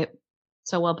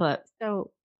 So well put.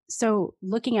 So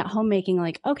looking at homemaking,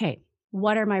 like, okay,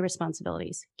 what are my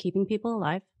responsibilities? Keeping people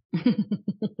alive.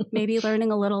 Maybe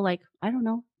learning a little, like, I don't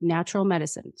know, natural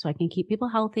medicine so I can keep people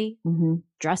healthy,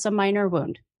 dress a minor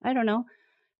wound. I don't know,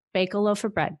 bake a loaf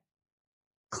of bread,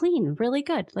 clean really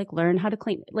good, like learn how to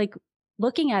clean, like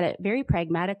looking at it very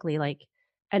pragmatically, like,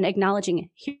 and acknowledging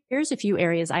here's a few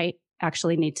areas I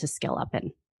actually need to skill up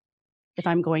in if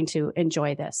I'm going to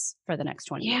enjoy this for the next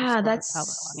 20 years. Yeah, that's however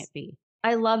long it be.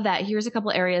 I love that. Here's a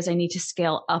couple areas I need to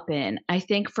scale up in. I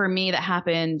think for me that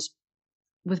happened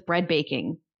with bread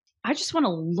baking. I just want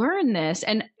to learn this.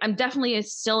 And I'm definitely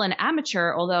still an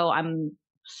amateur, although I'm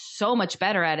so much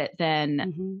better at it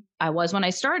than I was when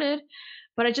I started.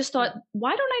 But I just thought,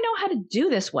 why don't I know how to do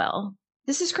this well?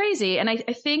 This is crazy. And I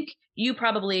think you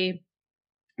probably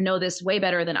know this way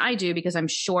better than I do, because I'm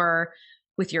sure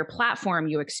with your platform,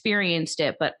 you experienced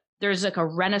it. But there's like a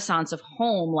renaissance of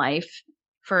home life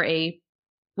for a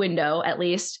window, at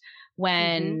least,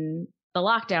 when the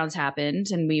lockdowns happened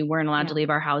and we weren't allowed to leave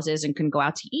our houses and couldn't go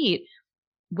out to eat,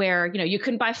 where, you know, you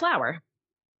couldn't buy flour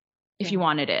if you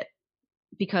wanted it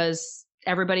because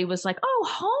everybody was like, oh,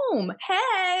 home.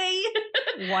 Hey,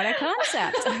 what a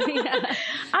concept.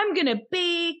 I'm going to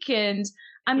bake and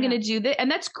I'm going to do this. And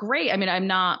that's great. I mean, I'm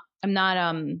not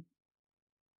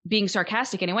being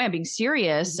sarcastic anyway. I'm being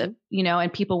serious, you know,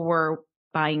 and people were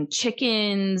buying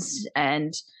chickens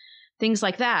and things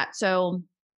like that. So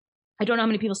I don't know how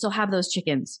many people still have those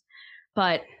chickens,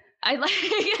 but I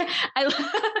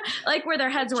like where their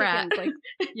heads were at. Like,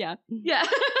 yeah. Yeah.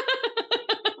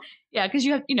 Yeah. Cause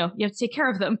you have to take care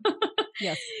of them.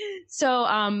 Yes. So,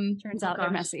 turns out they're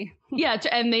messy. Yeah.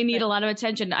 And they need a lot of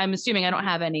attention. I'm assuming I don't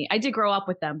have any. I did grow up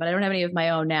with them, but I don't have any of my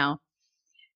own now.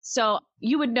 So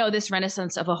you would know this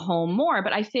renaissance of a home more,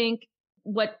 but I think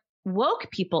what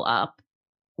woke people up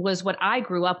was what I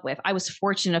grew up with. I was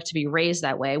fortunate enough to be raised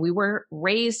that way. We were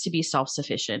raised to be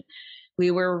self-sufficient. We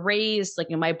were raised,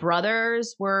 like, you know, my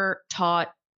brothers were taught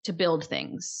to build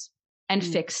things and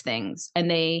fix things. And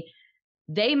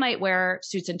they might wear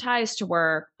suits and ties to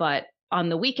work, but on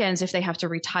the weekends, if they have to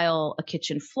retile a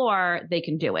kitchen floor, they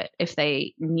can do it. If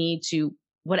they need to,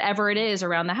 whatever it is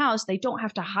around the house, they don't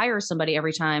have to hire somebody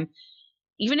every time.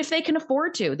 Even if they can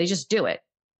afford to, they just do it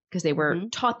because they were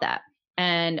taught that.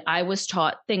 And I was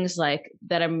taught things like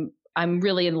that I'm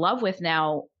really in love with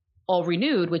now, all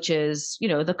renewed, which is, you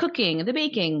know, the cooking, the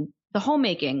baking, the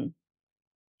homemaking.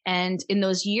 And in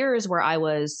those years where I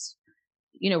was,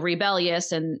 you know,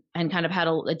 rebellious and kind of had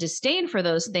a disdain for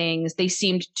those things, they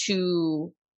seemed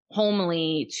too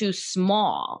homely, too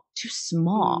small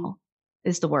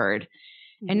is the word.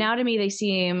 And now to me, they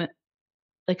seem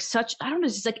like such, I don't know,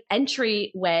 it's like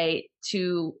entryway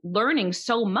to learning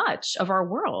so much of our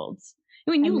world.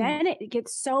 I mean, then it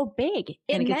gets so big.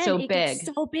 And it gets so big. Gets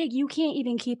so big, you can't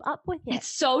even keep up with it. It's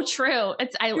so true.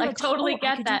 I like totally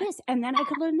get I could that. do this, and then I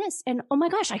could learn this, and oh my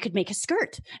gosh, I could make a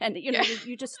skirt, and you know,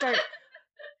 you just start.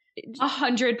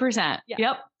 100%.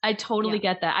 Yep. I totally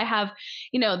get that. I have,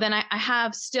 you know, then I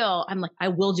have still, I'm like, I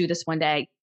will do this one day.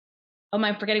 Oh,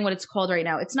 I'm forgetting what it's called right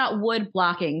now. It's not wood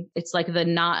blocking. It's like the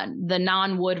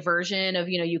non-wood version of,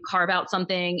 you know, you carve out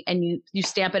something and you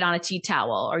stamp it on a tea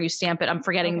towel or you stamp it. I'm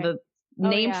forgetting the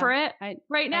name for it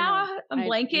right now. I'm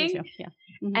blanking. Yeah.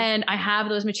 And I have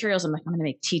those materials. I'm like, I'm going to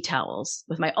make tea towels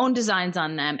with my own designs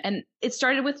on them. And it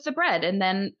started with the bread. And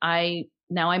then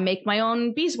now I make my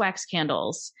own beeswax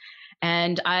candles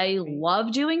and I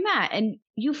love doing that. And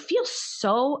you feel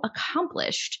so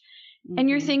accomplished and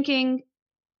you're thinking,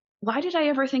 why did I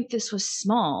ever think this was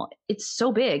small? It's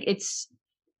so big. It's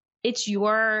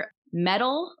your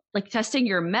metal, like testing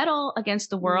your metal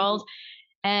against the world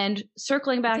and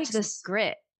circling back to this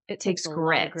grit. It takes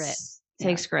grit.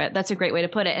 Takes grit. That's a great way to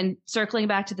put it. And circling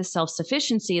back to the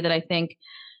self-sufficiency that I think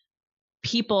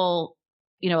people,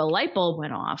 you know, a light bulb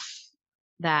went off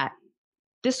that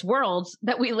this world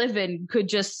that we live in could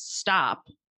just stop.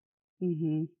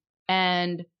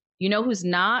 And you know who's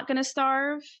not going to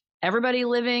starve? Everybody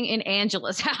living in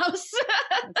Angela's house.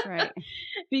 That's right.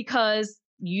 Because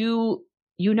you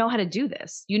know how to do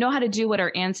this. You know how to do what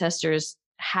our ancestors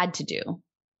had to do,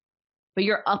 but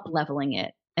you're up leveling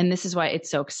it. And this is why it's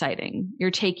so exciting.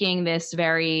 You're taking this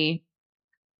very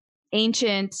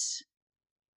ancient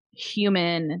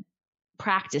human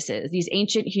practices, these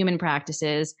ancient human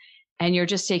practices, and you're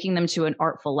just taking them to an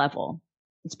artful level.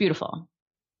 It's beautiful.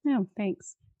 Oh,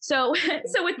 thanks. So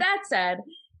with that said,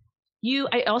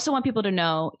 I also want people to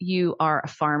know you are a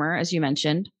farmer, as you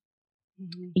mentioned.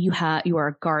 You are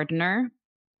a gardener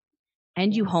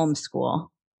and you homeschool.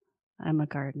 I'm a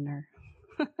gardener.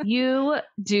 You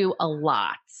do a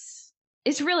lot.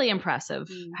 It's really impressive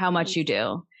how much you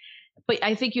do. But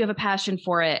I think you have a passion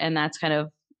for it, and that's kind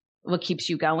of what keeps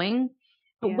you going.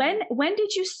 But when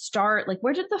did you start? Like,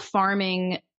 where did the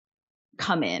farming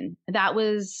come in? That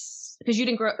was because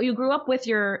you grew up with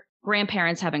your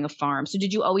grandparents having a farm. So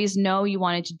did you always know you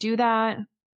wanted to do that?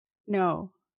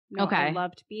 No. Okay. I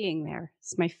loved being there.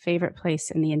 It's my favorite place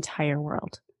in the entire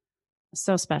world.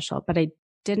 So special. But I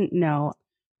didn't know.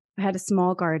 I had a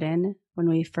small garden when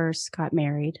we first got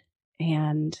married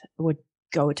and would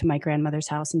go to my grandmother's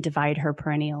house and divide her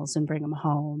perennials and bring them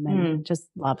home and just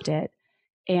loved it.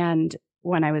 And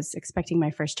when I was expecting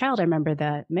my first child, I remember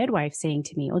the midwife saying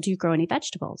to me, "Well, do you grow any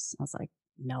vegetables?" I was like,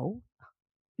 "No."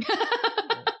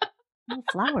 No,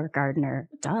 flower gardener,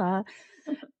 duh.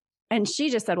 And she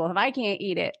just said, "Well, if I can't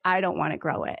eat it, I don't want to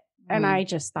grow it." And I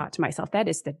just thought to myself, that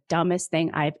is the dumbest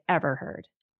thing I've ever heard.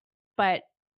 But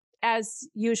as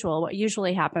usual, what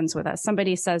usually happens with us,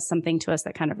 somebody says something to us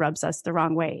that kind of rubs us the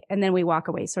wrong way. And then we walk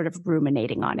away sort of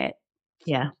ruminating on it.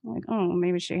 Yeah. Like, oh,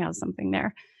 maybe she has something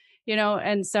there.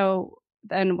 And so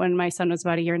then when my son was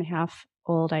about a year and a half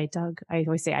old, I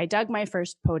always say I dug my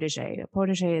first potager. A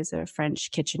potager is a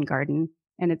French kitchen garden,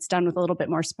 and it's done with a little bit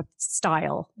more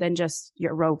style than just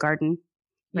your row garden.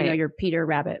 Right. Your Peter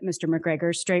Rabbit, Mr.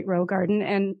 McGregor straight row garden.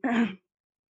 And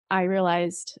I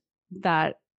realized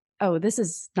that, oh, this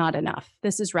is not enough.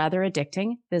 This is rather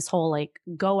addicting. This whole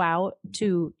go out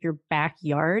to your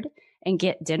backyard and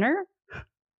get dinner.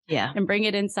 Yeah. And bring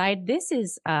it inside. This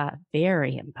is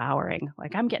very empowering.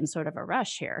 I'm getting sort of a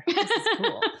rush here. This is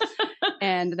cool.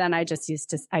 And then I just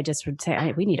would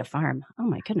say, we need a farm. Oh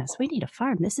my goodness, we need a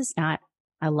farm. This is not,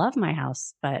 I love my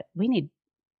house, but we need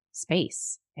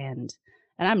space. And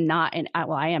I'm not,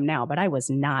 I am now, but I was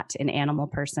not an animal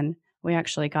person. We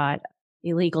actually got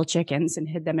illegal chickens and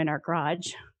hid them in our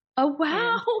garage. Oh,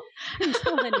 wow.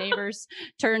 Until the neighbors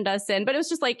turned us in. But it was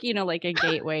just like a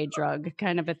gateway drug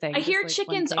kind of a thing. I hear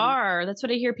chickens that's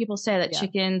what I hear people say, that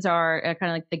chickens are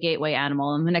kind of like the gateway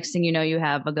animal. And the next thing you know, you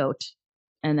have a goat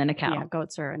and then a cow. Yeah,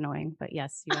 goats are annoying, but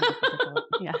yes, you end up with a goat.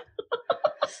 Yeah.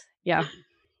 Yeah,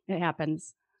 it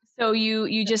happens. So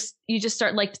you just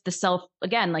start the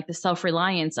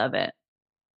self-reliance of it.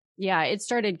 Yeah, it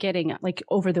started getting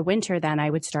over the winter. Then I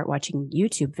would start watching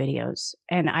YouTube videos,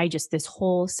 and this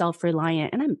whole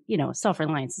self-reliant, and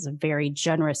self-reliance is a very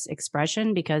generous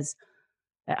expression because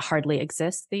it hardly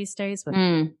exists these days with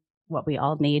what we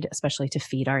all need, especially to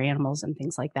feed our animals and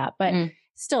things like that. But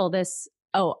still this,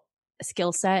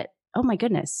 skill set. Oh my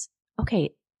goodness.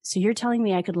 Okay. So you're telling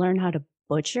me I could learn how to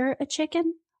butcher a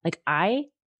chicken?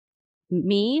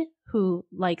 Me who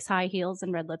likes high heels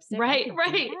and red lipstick. Right.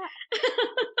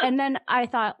 And then I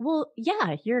thought, well,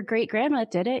 yeah, your great grandma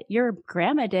did it. Your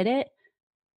grandma did it.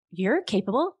 You're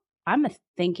capable. I'm a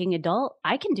thinking adult.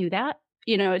 I can do that.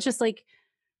 It's just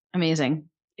amazing.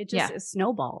 It just it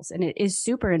snowballs, and it is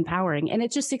super empowering, and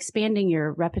it's just expanding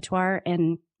your repertoire,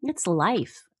 and it's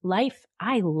life.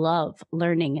 I love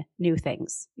learning new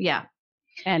things. Yeah.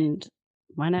 And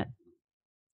why not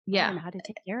learn how to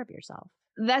take care of yourself?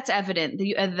 That's evident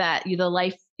that the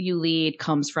life you lead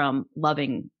comes from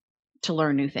loving to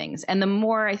learn new things. And the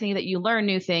more I think that you learn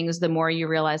new things, the more you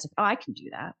realize, I can do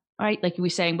that. Right. Like we were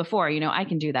saying before, I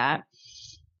can do that.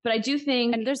 But I do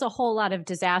think, and there's a whole lot of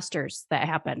disasters that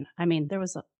happen. I mean,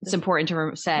 it's important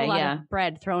to say, a whole lot of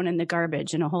bread thrown in the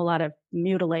garbage and a whole lot of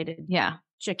mutilated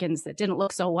chickens that didn't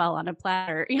look so well on a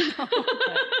platter, But,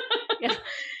 yeah.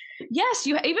 Yes.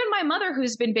 Even my mother,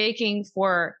 who's been baking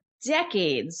for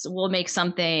decades, will make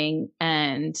something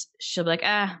and she'll be like,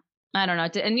 I don't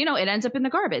know. And it ends up in the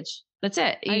garbage. That's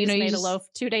it. I made a loaf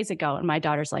 2 days ago, and my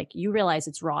daughter's like, you realize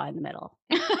it's raw in the middle.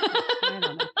 I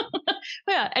don't know.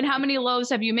 Yeah. And how many loaves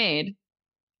have you made?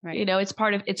 Right. It's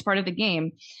part of the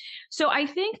game. So I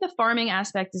think the farming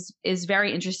aspect is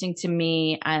very interesting to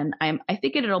me. And I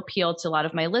think it'll appeal to a lot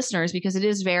of my listeners because it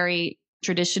is very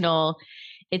traditional.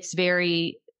 It's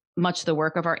very much the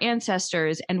work of our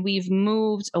ancestors. And we've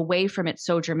moved away from it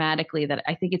so dramatically that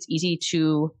I think it's easy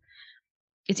to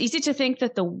think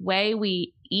that the way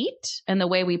we eat and the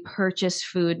way we purchase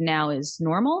food now is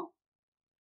normal.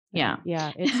 Yeah.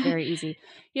 Yeah. It's very easy.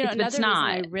 Another reason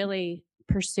I really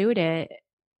pursued it,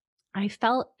 I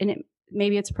felt, and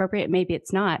maybe it's appropriate, maybe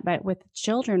it's not, but with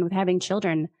having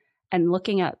children and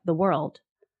looking at the world,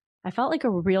 I felt like a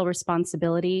real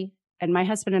responsibility. And my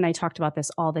husband and I talked about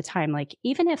this all the time.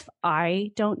 Even if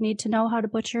I don't need to know how to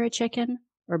butcher a chicken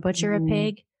or butcher a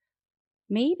pig,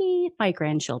 maybe my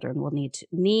grandchildren will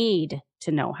need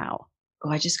to know how. Oh,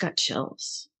 I just got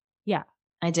chills. Yeah,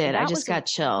 I did. I just got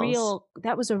chills.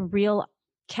 That was a real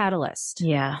catalyst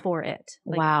for it.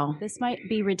 Wow. This might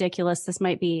be ridiculous. This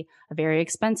might be a very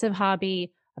expensive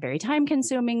hobby, a very time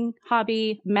consuming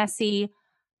hobby, messy,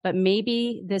 but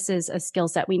maybe this is a skill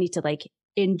set we need to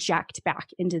inject back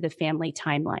into the family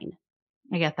timeline.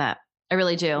 I get that. I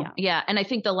really do. Yeah. And I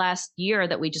think the last year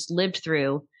that we just lived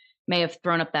through may have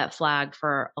thrown up that flag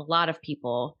for a lot of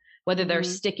people, whether they're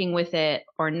sticking with it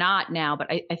or not now.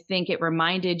 But I think it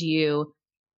reminded you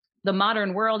the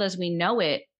modern world as we know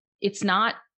it, it's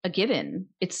not a given.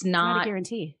 It's not a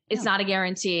guarantee. It's not a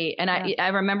guarantee. And I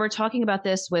remember talking about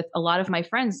this with a lot of my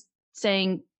friends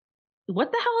saying,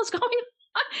 what the hell is going on?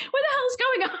 What the hell is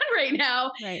going on right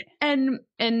now? Right.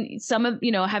 And some of,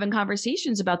 having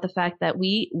conversations about the fact that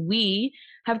we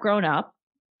have grown up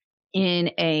in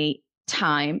a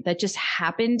time that just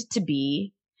happened to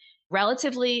be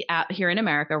relatively here in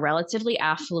America, relatively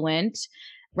affluent,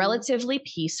 relatively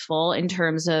peaceful in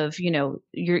terms of,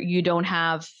 you don't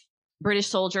have British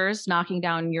soldiers knocking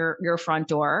down your front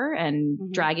door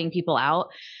and dragging people out,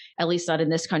 at least not in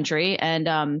this country.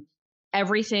 And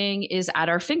everything is at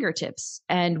our fingertips.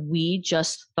 And we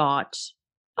just thought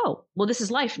oh, well, this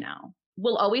is life now.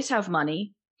 We'll always have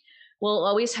money. We'll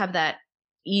always have that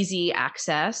easy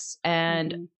access.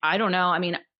 And I don't know. I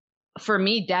mean, for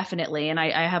me, definitely. And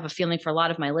I have a feeling for a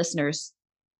lot of my listeners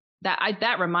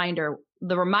that reminder,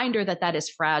 the reminder that is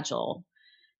fragile,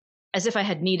 as if I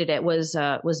had needed it,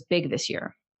 was big this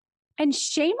year. And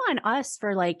shame on us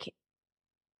for like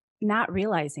not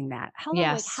realizing that.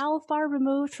 Yes. Like how far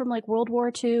removed from like World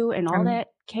War II and all that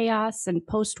chaos and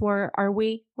post-war are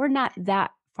we? We're not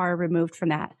that far removed from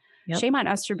that. Yep. Shame on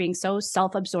us for being so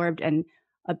self-absorbed and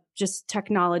just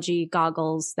technology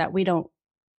goggles that we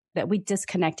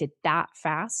disconnected that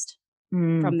fast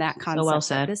from that concept. So well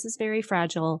said. This is very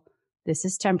fragile. This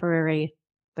is temporary.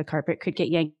 The carpet could get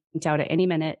yanked out at any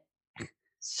minute.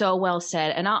 So well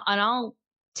said. And I'll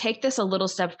take this a little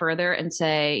step further and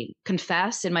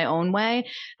confess in my own way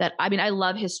that, I mean, I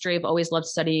love history. I've always loved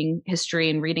studying history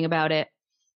and reading about it.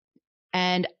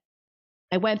 And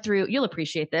I went through, you'll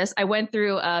appreciate this, I went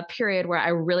through a period where I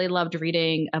really loved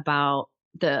reading about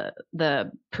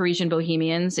the Parisian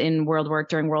bohemians during World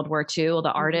War II,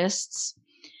 the artists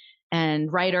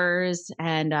and writers.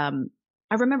 And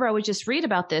I remember I would just read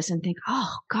about this and think,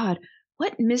 oh God,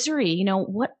 what misery,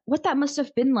 what that must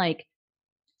have been like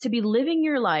to be living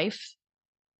your life,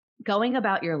 going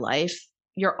about your life,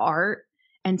 your art,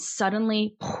 and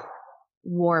suddenly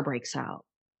war breaks out.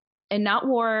 And not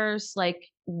wars like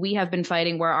we have been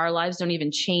fighting where our lives don't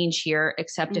even change here,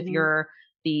 except if you're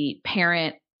the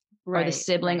parent or the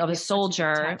sibling of a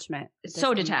soldier. It's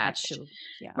so detached.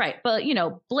 Right. But,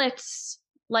 blitz,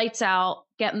 lights out,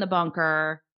 get in the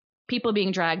bunker, people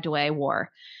being dragged away,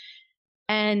 war.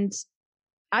 And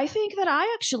I think that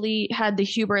I actually had the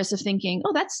hubris of thinking,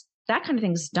 oh, that kind of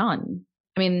thing's done.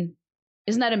 I mean,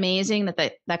 isn't that amazing that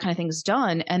kind of thing's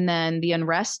done? And then the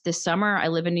unrest this summer, I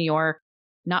live in New York,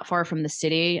 not far from the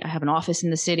city. I have an office in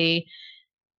the city.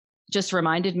 Just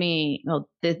reminded me,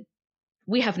 that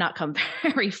we have not come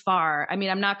very far. I mean,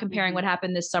 I'm not comparing what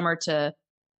happened this summer to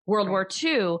World War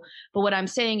II, but what I'm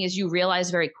saying is you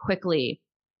realize very quickly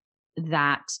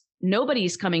that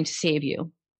nobody's coming to save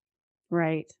you.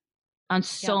 Right. On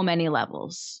so many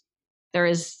levels.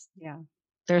 There's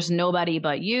nobody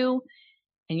but you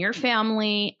and your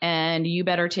family, and you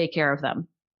better take care of them.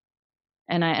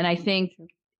 And I think,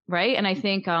 right. And I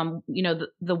think,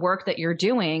 the work that you're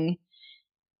doing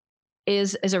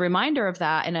is a reminder of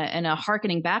that and a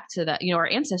hearkening back to that. Our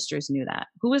ancestors knew that.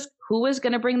 Who was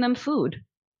going to bring them food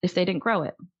if they didn't grow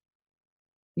it?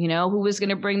 Who was going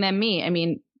to bring them meat? I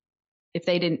mean, if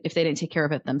they didn't take care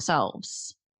of it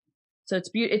themselves. So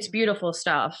it's beautiful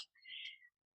stuff.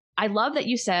 I love that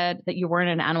you said that you weren't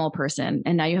an animal person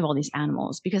and now you have all these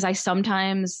animals, because I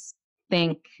sometimes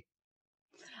think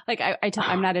like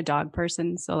I'm not a dog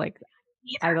person. So like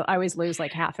I always lose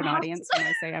like half an audience when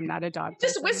I say I'm not a dog person.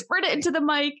 Just whispered it into the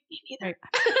mic. Right.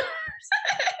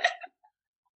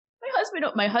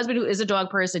 My husband who is a dog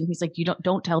person, he's like, you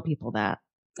don't tell people that.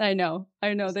 I know.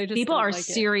 They just people are like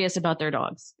serious about their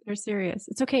dogs. They're serious.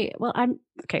 It's okay. Well,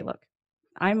 look,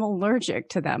 I'm allergic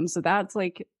to them. So that's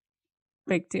like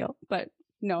big deal. But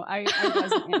no, I'm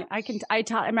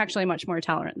actually much more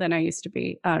tolerant than I used to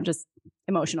be, just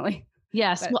emotionally.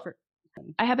 Yes. Well,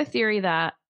 I have a theory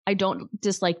that I don't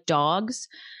dislike dogs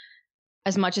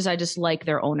as much as I dislike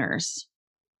their owners.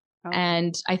 Oh.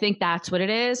 And I think that's what it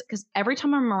is. Because every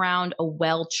time I'm around a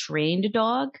well-trained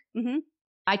dog,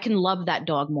 I can love that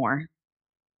dog more.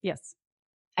 Yes.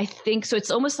 I think so.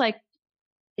 It's almost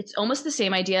the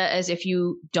same idea as if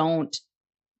you don't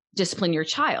discipline your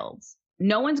child.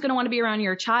 No one's going to want to be around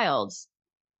your child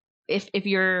if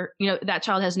you're, that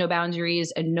child has no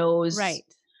boundaries and knows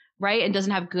right, and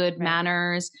doesn't have good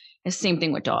manners. It's the same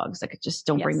thing with dogs. Like, just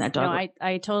don't bring that dog. No,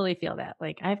 I totally feel that.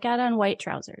 Like, I've got on white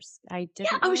trousers. I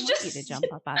didn't want you to jump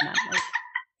up on them. Like,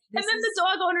 and then the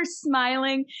dog owner's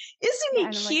smiling.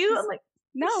 Isn't he cute? I'm like,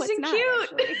 no, it's not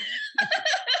cute.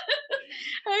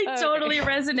 I totally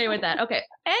resonate with that. Okay.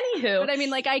 Anywho. But I mean,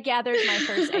 like, I gathered my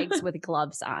first eggs with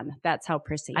gloves on. That's how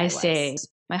prissy I was. See.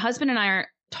 My husband and I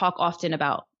talk often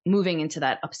about moving into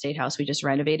that upstate house we just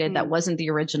renovated. That wasn't the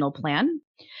original plan.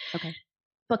 Okay.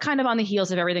 But kind of on the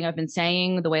heels of everything I've been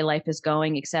saying, the way life is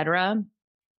going, etc.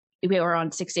 We were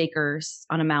on 6 acres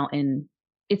on a mountain.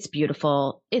 It's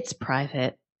beautiful. It's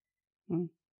private.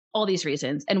 All these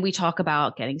reasons. And we talk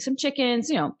about getting some chickens,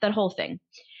 that whole thing.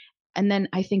 And then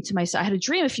I think to myself, I had a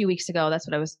dream a few weeks ago. That's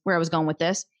where I was going with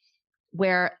this,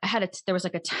 where there was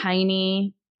like a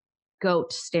tiny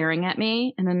goat staring at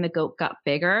me, and then the goat got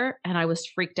bigger and I was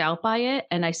freaked out by it.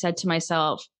 And I said to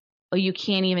myself, oh, you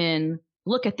can't even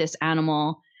look at this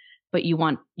animal, but you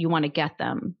want to get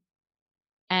them.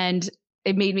 And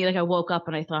it made me like, I woke up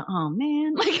and I thought, oh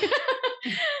man, like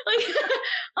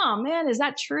oh man, is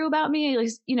that true about me? Like,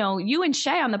 you and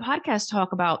Shay on the podcast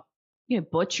talk about,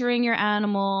 butchering your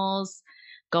animals,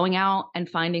 going out and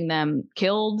finding them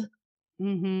killed.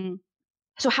 Mm-hmm.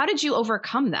 So how did you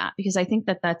overcome that? Because I think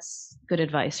that that's good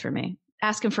advice for me.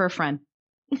 Asking for a friend.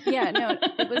 Yeah, no,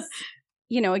 it was,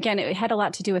 again, it had a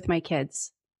lot to do with my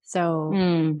kids. So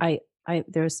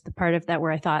there's the part of that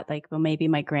where I thought like, well, maybe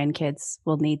my grandkids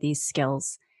will need these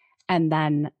skills. And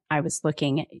then I was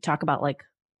talk about like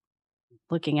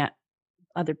looking at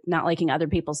not liking other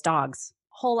people's dogs,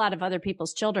 a whole lot of other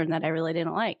people's children that I really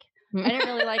didn't like. I didn't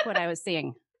really like what I was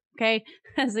seeing. Okay.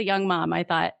 As a young mom, I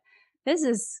thought this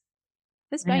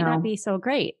might not be so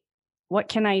great. What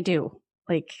can I do?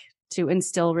 Like to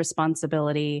instill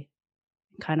responsibility,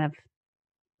 kind of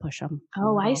push them.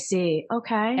 Oh, I see.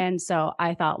 Okay. And so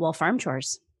I thought, well, farm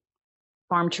chores.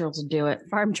 Farm chores will do it.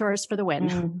 Farm chores for the win.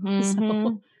 Mm-hmm.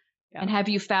 So, yeah. And have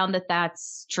you found that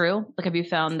that's true? Like, have you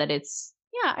found that it's...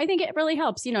 Yeah, I think it really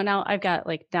helps. Now I've got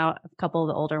now a couple of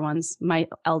the older ones. My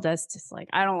eldest is like,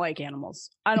 I don't like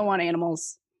animals. I don't want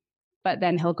animals. But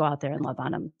then he'll go out there and love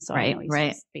on them. So I know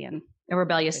he's just being a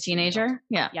rebellious teenager.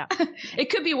 Yeah. It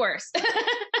could be worse.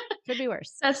 Could be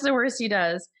worse. That's the worst he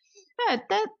does. Yeah,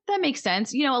 that makes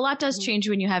sense. A lot does change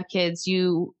when you have kids.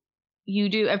 You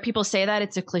do. People say that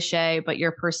it's a cliche, but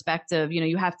your perspective,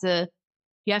 you have to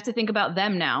think about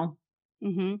them now.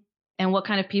 Mm-hmm. And what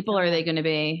kind of people are they going to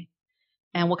be?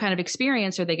 And what kind of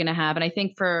experience are they going to have? And I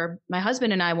think for my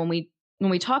husband and I, when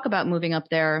we talk about moving up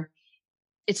there,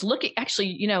 it's looking,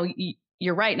 actually,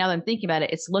 you're right. Now that I'm thinking about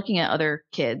it, it's looking at other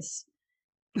kids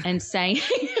and saying,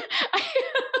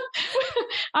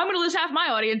 I'm going to lose half my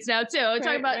audience now too. I'm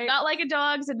talking about not liking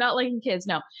dogs and not liking kids.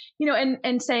 No,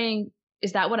 and saying,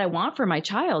 is that what I want for my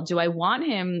child? Do I want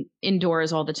him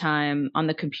indoors all the time on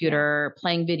the computer,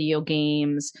 playing video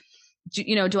games?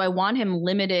 Do I want him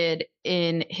limited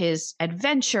in his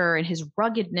adventure and his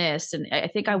ruggedness? And I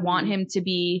think I want him to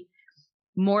be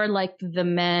more like the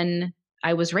men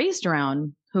I was raised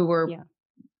around who were,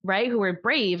 who were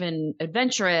brave and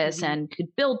adventurous and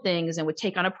could build things and would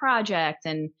take on a project.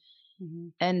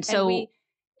 And so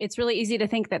it's really easy to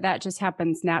think that just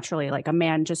happens naturally. Like a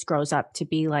man just grows up to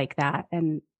be like that.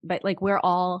 But like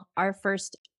all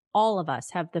of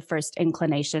us have the first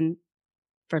inclination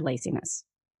for laziness.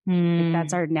 Like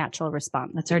that's our natural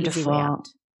response. That's our default.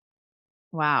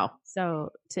 Wow.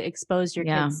 So to expose your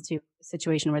kids to a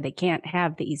situation where they can't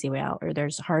have the easy way out or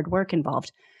there's hard work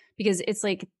involved, because it's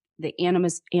like the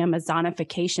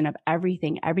Amazonification of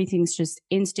everything. Everything's just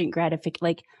instant gratification.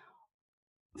 Like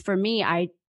for me, I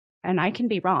can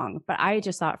be wrong, but I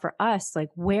just thought for us, like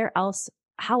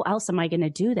how else am I going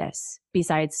to do this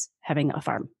besides having a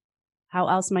farm? How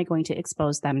else am I going to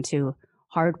expose them to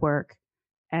hard work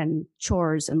and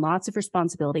chores and lots of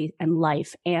responsibility and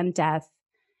life and death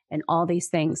and all these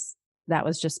things? That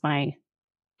was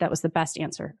the best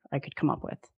answer I could come up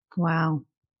with. Wow.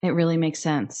 It really makes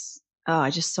sense. Oh,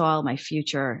 I just saw my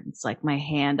future. It's like my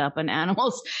hand up on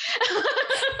animals,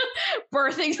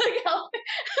 birthing.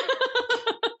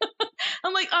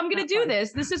 I'm like, I'm going to do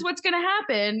this. This is what's going to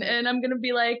happen. And I'm going to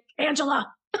be like, Angela.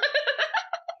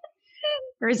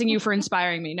 Praising you for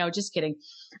inspiring me. No, just kidding.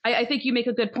 I think you make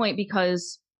a good point,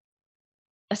 because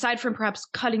aside from perhaps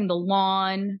cutting the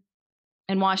lawn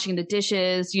and washing the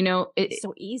dishes, it's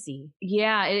so easy.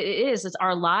 Yeah, it is. It's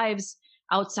our lives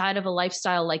outside of a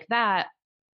lifestyle like that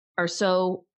are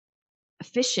so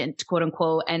efficient, quote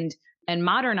unquote, and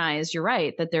modernized. You're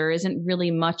right that there isn't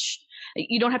really much.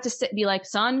 You don't have to be like,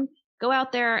 son, go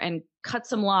out there and cut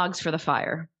some logs for the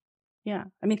fire. Yeah.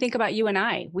 I mean, think about you and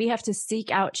I. We have to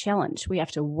seek out challenge. We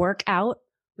have to work out.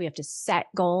 We have to set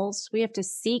goals. We have to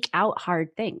seek out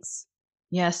hard things.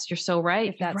 Yes, you're so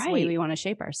right. If that's the way we want to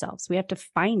shape ourselves, we have to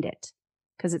find it,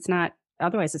 because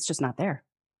otherwise it's just not there.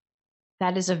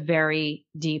 That is a very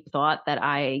deep thought that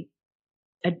I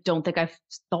don't think I've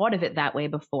thought of it that way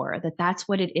before, that's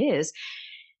what it is.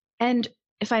 And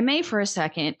if I may for a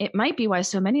second, it might be why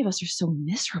so many of us are so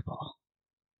miserable.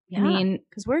 Yeah, I mean,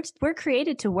 because we're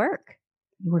created to work.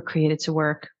 We're created to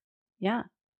work. Yeah.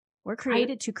 We're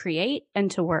created to create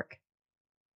and to work.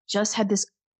 Just had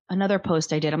another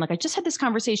post I did. I'm like, I just had this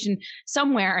conversation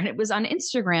somewhere, and it was on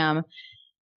Instagram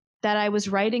that I was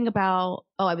writing about.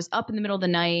 I was up in the middle of the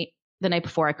night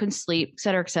before, I couldn't sleep, et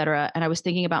cetera, et cetera. And I was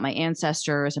thinking about my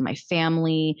ancestors and my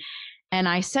family. And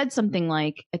I said something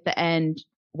like at the end,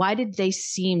 why did they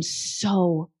seem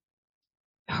so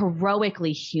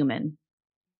heroically human?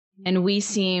 And we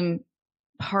seem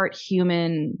part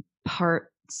human,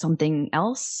 part something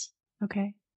else.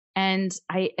 Okay. And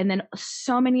then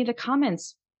so many of the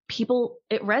comments,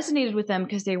 it resonated with them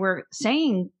because they were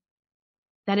saying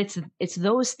that it's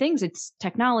those things. It's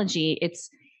technology. It's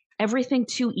everything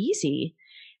too easy.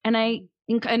 And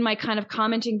in my kind of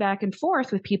commenting back and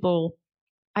forth with people,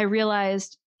 I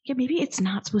realized, yeah, maybe it's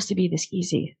not supposed to be this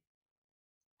easy.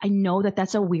 I know that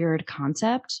that's a weird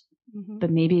concept,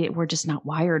 but maybe we're just not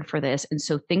wired for this. And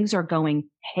so things are going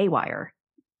haywire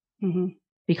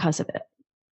because of it.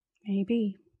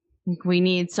 Maybe. We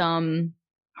need some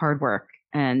hard work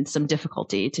and some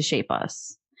difficulty to shape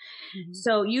us.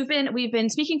 So we've been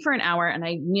speaking for an hour, and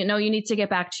I know you need to get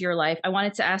back to your life. I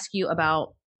wanted to ask you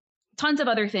about tons of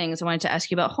other things. I wanted to ask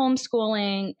you about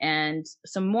homeschooling and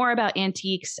some more about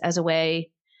antiques as a way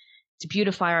to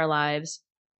beautify our lives.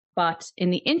 But in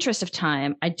the interest of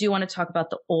time, I do want to talk about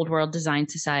the Old World Design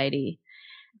Society.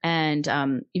 And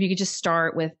if you could just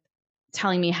start with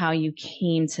telling me how you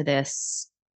came to this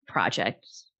project,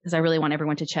 because I really want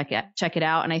everyone to check it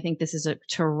out. And I think this is a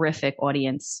terrific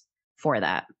audience for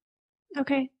that.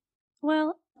 Okay.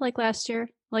 Well, like last year,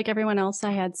 like everyone else,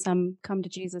 I had some come to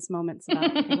Jesus moments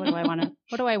about, okay, what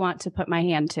do I want to put my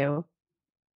hand to?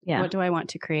 Yeah. What do I want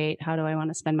to create? How do I want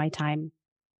to spend my time?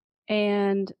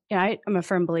 And I'm a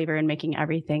firm believer in making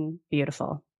everything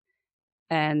beautiful.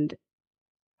 And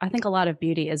I think a lot of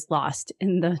beauty is lost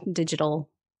in the digital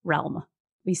realm.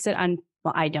 We sit on,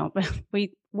 well, I don't, but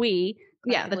we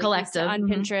the collective on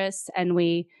Pinterest, and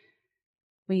we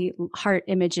heart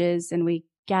images and we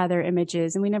gather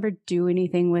images, and we never do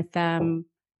anything with them.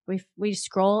 We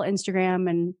scroll Instagram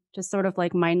and just sort of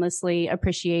like mindlessly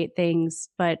appreciate things.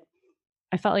 But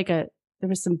I felt like there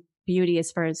was some beauty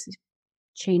as far as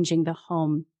changing the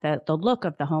home. The look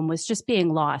of the home was just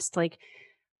being lost. Like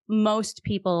most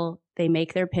people, they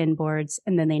make their pin boards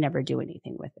and then they never do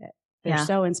anything with it. They're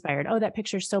so inspired. Oh, that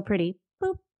picture's so pretty.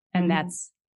 Boop. And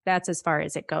that's as far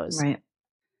as it goes. Right.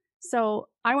 So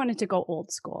I wanted to go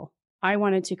old school. I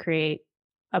wanted to create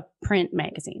a print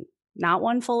magazine, not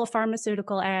one full of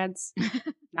pharmaceutical ads,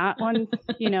 not one,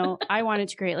 I wanted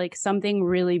to create like something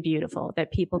really beautiful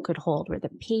that people could hold, where the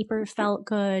paper felt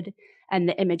good and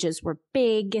the images were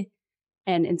big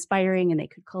and inspiring and they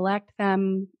could collect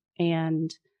them.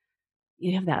 And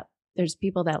you have that. There's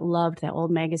people that loved that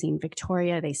old magazine,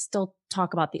 Victoria. They still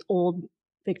talk about the old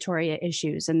Victoria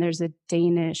issues. And there's I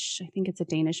think it's a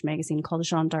Danish magazine called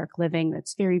Jean d'Arc Living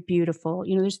that's very beautiful.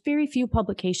 There's very few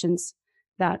publications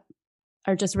that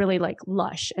are just really like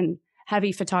lush and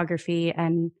heavy photography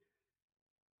and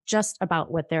just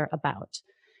about what they're about.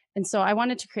 And so I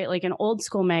wanted to create like an old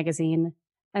school magazine.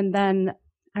 And then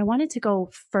I wanted to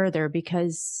go further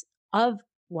because of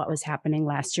what was happening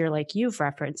last year. Like you've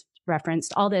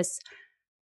referenced all this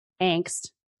angst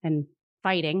and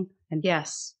fighting and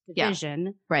division.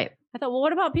 Yeah. Right. I thought, well,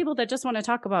 what about people that just want to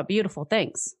talk about beautiful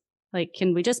things? Like,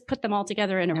 can we just put them all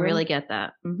together in a room? I really get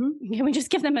that. Can we just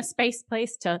give them a safe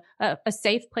place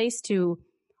to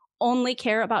only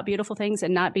care about beautiful things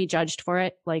and not be judged for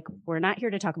it? Like, we're not here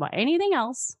to talk about anything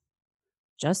else.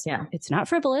 It's not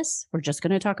frivolous. We're just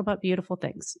going to talk about beautiful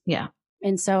things. Yeah.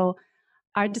 And so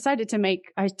I decided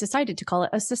to call it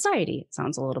a society. It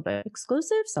sounds a little bit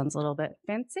exclusive, sounds a little bit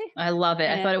fancy. I love it.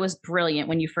 I thought it was brilliant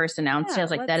when you first announced it. I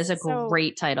was like, that is a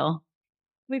great title.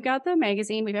 We've got the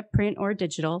magazine. We've got print or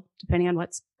digital, depending on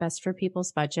what's best for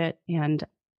people's budget. And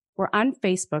we're on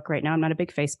Facebook right now. I'm not a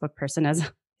big Facebook person, as I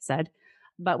said,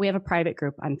 but we have a private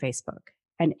group on Facebook,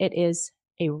 and it is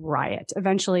a riot.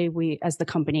 Eventually, as the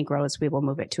company grows, we will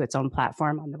move it to its own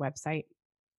platform on the website,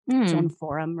 its own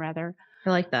forum, rather. I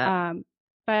like that.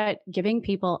 But giving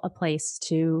people a place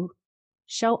to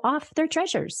show off their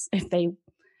treasures if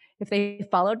they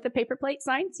followed the paper plate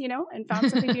signs, and found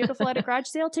something beautiful at a garage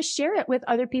sale, to share it with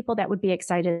other people that would be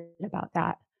excited about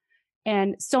that.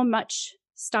 And so much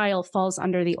style falls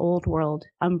under the old world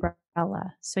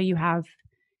umbrella. So you have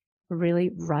a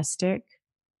really rustic,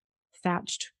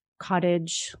 thatched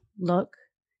cottage look,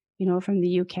 from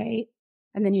the UK.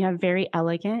 And then you have very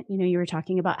elegant, you were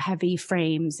talking about heavy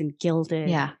frames and gilded.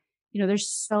 Yeah. There's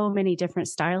so many different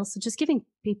styles. So just giving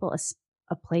people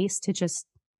a place to just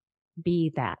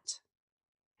be that.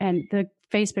 And the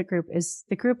Facebook group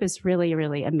is really,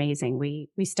 really amazing.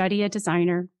 We study a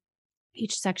designer.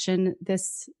 Each section,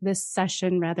 this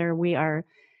session rather, we are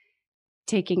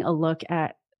taking a look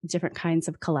at different kinds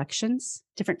of collections,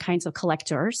 different kinds of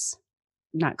collectors,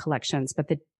 not collections, but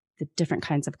the different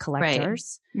kinds of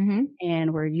collectors. Right. Mm-hmm.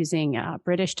 And we're using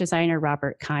British designer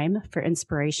Robert Keim for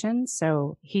inspiration.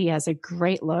 So he has a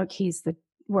great look. He's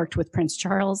worked with Prince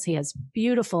Charles. He has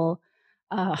beautiful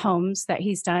homes that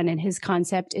he's done. And his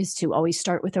concept is to always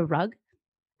start with a rug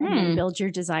and then build your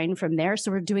design from there.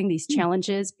 So we're doing these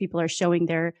challenges. People are showing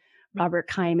their Robert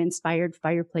Keim inspired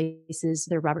fireplaces,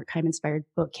 their Robert Keim inspired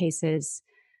bookcases.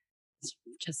 It's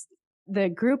just the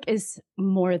group is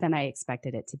more than I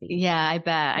expected it to be. Yeah, I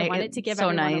bet. I wanted to give so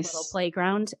everyone nice. a little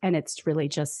playground, and it's really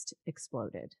just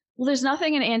exploded. Well, there's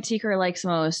nothing an antiquer likes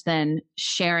most than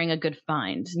sharing a good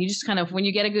find. You just kind of, when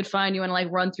you get a good find, you want to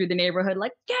like run through the neighborhood,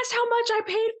 like, guess how much I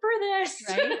paid for this?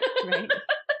 Right.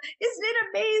 Isn't it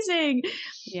amazing?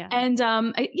 Yeah. And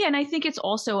and I think it's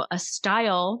also a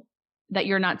style that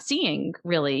you're not seeing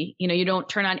really. You don't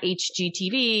turn on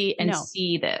HGTV and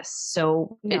see this.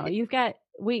 So we've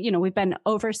been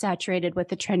oversaturated with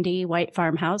the trendy white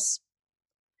farmhouse.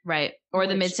 Right. Or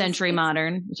the mid-century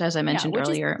modern, which as I mentioned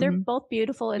earlier. They're both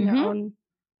beautiful in their own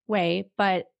way,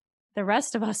 but the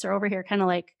rest of us are over here kind of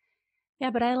like,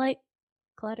 yeah, but I like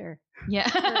clutter. Yeah.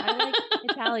 Or I like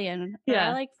Italian. Or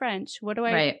I like French. What do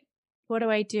I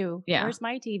do? Yeah. Where's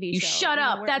my TV show? You shut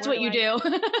up. That's what you do.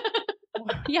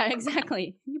 Yeah,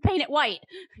 exactly. You paint it white.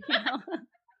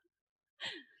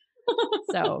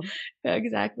 So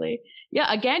exactly.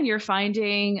 Yeah. Again, you're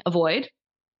finding a void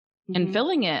and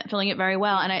filling it very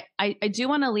well. And I do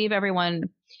want to leave everyone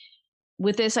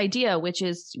with this idea, which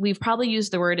is we've probably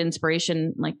used the word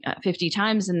inspiration like 50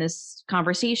 times in this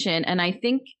conversation. And I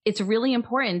think it's really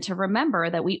important to remember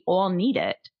that we all need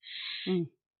it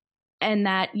and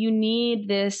that you need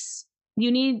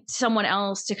someone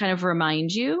else to kind of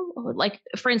remind you. Like,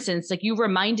 for instance, like you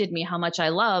reminded me how much I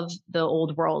love the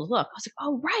old world look. I was like,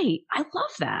 oh, right. I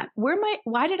love that.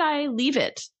 Why did I leave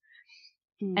it?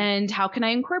 And how can I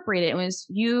incorporate it? It was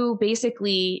you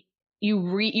basically,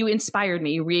 you inspired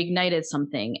me, you reignited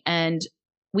something. And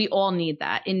we all need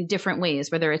that in different ways,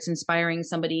 whether it's inspiring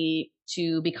somebody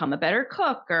to become a better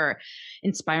cook or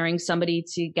inspiring somebody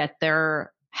to get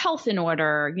their health in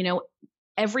order.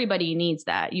 Everybody needs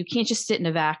that. You can't just sit in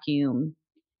a vacuum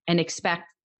and expect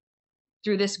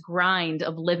through this grind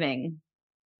of living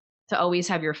to always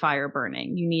have your fire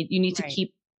burning. You need to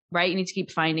keep, right? You need to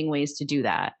keep finding ways to do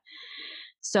that.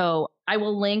 So I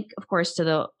will link, of course, to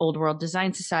the Old World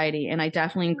Design Society. And I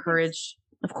definitely encourage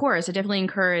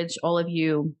all of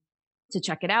you to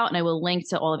check it out. And I will link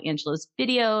to all of Angela's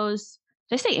videos.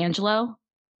 Did I say Angelo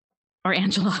or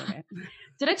Angela? Okay.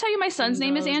 Did I tell you my son's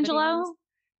name is Angelo? Videos?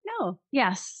 No.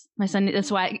 Yes. My son.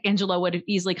 That's why Angelo would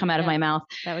easily come out of my mouth.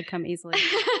 That would come easily.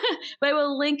 But I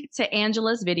will link to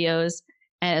Angela's videos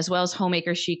as well as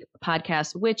Homemaker Chic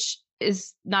podcast, which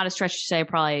is not a stretch to say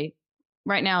probably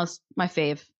right now is my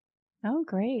fave. Oh,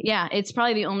 great. Yeah. It's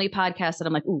probably the only podcast that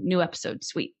I'm like, ooh, new episode.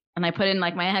 Sweet. And I put in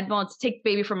like my headphones, take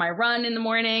baby for my run in the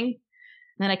morning. And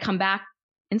then I come back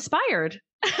inspired.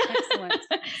 Excellent.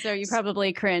 So you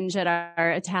probably cringe at our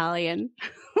Italian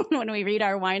when we read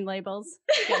our wine labels.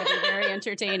 It's got to be very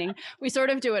entertaining. We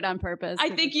sort of do it on purpose. I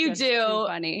think you do.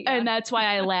 Funny. And that's why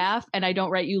I laugh and I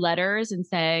don't write you letters and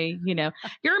say,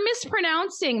 you're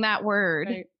mispronouncing that word.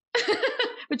 Right.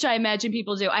 Which I imagine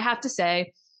people do. I have to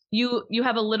say, you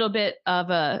have a little bit of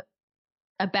a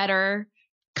better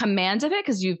command of it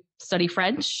because you study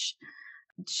French.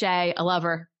 Shay, I love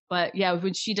her. But yeah,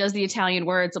 when she does the Italian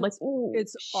words, I'm like, oh,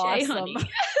 it's Shay, awesome. Honey.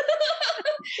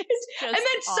 And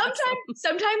then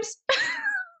sometimes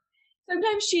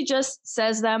she just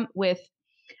says them with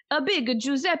a big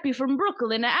Giuseppe from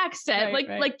Brooklyn accent,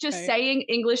 saying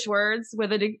English words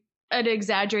with an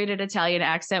exaggerated Italian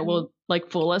accent will like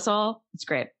fool us all. It's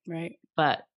great. Right.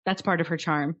 But that's part of her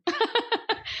charm.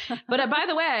 But by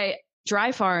the way,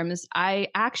 dry farms, I've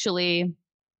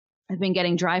been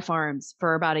getting dry farms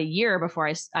for about a year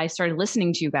before I started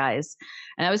listening to you guys.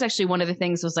 And that was actually one of the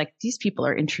things was like, these people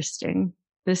are interesting.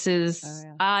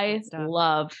 I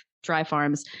love dry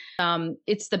farms.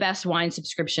 It's the best wine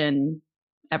subscription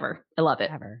ever. I love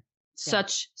it. Ever.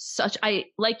 I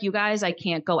like you guys. I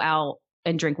can't go out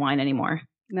and drink wine anymore.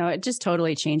 No, it just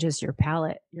totally changes your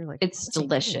palate. You're like, it's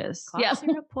delicious. Yeah.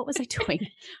 What was I doing?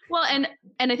 Well, and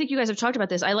I think you guys have talked about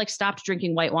this. I stopped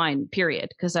drinking white wine, period.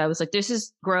 Because I was like, this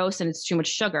is gross and it's too much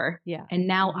sugar. Yeah. And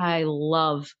now I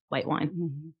love white wine.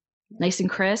 Mm-hmm. Nice and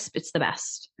crisp. It's the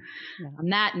best. Yeah. On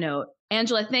that note,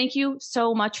 Angela, thank you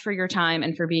so much for your time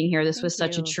and for being here. This was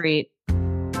such a treat.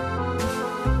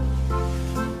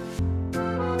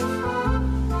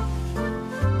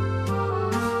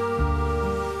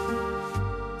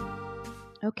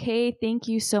 Okay, thank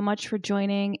you so much for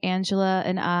joining Angela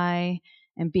and I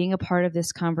and being a part of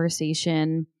this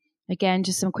conversation. Again,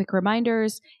 just some quick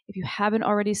reminders. If you haven't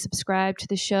already subscribed to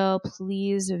the show,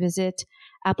 please visit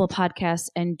Apple Podcasts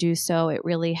and do so. It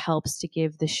really helps to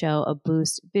give the show a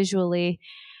boost visually.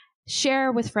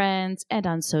 Share with friends and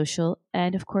on social.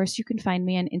 And of course, you can find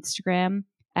me on Instagram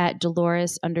at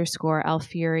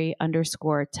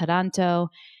Dolores_Alfieri_Taranto.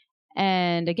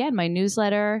 And again, my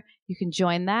newsletter, you can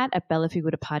join that at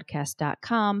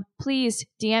bellafigurapodcast.com. Please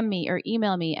DM me or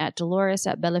email me at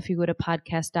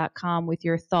dolores@bellafigurapodcast.com with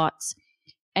your thoughts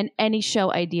and any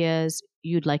show ideas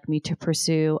you'd like me to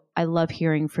pursue. I love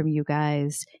hearing from you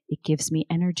guys. It gives me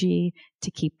energy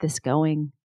to keep this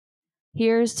going.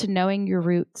 Here's to knowing your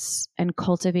roots and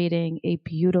cultivating a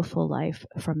beautiful life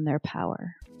from their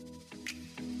power.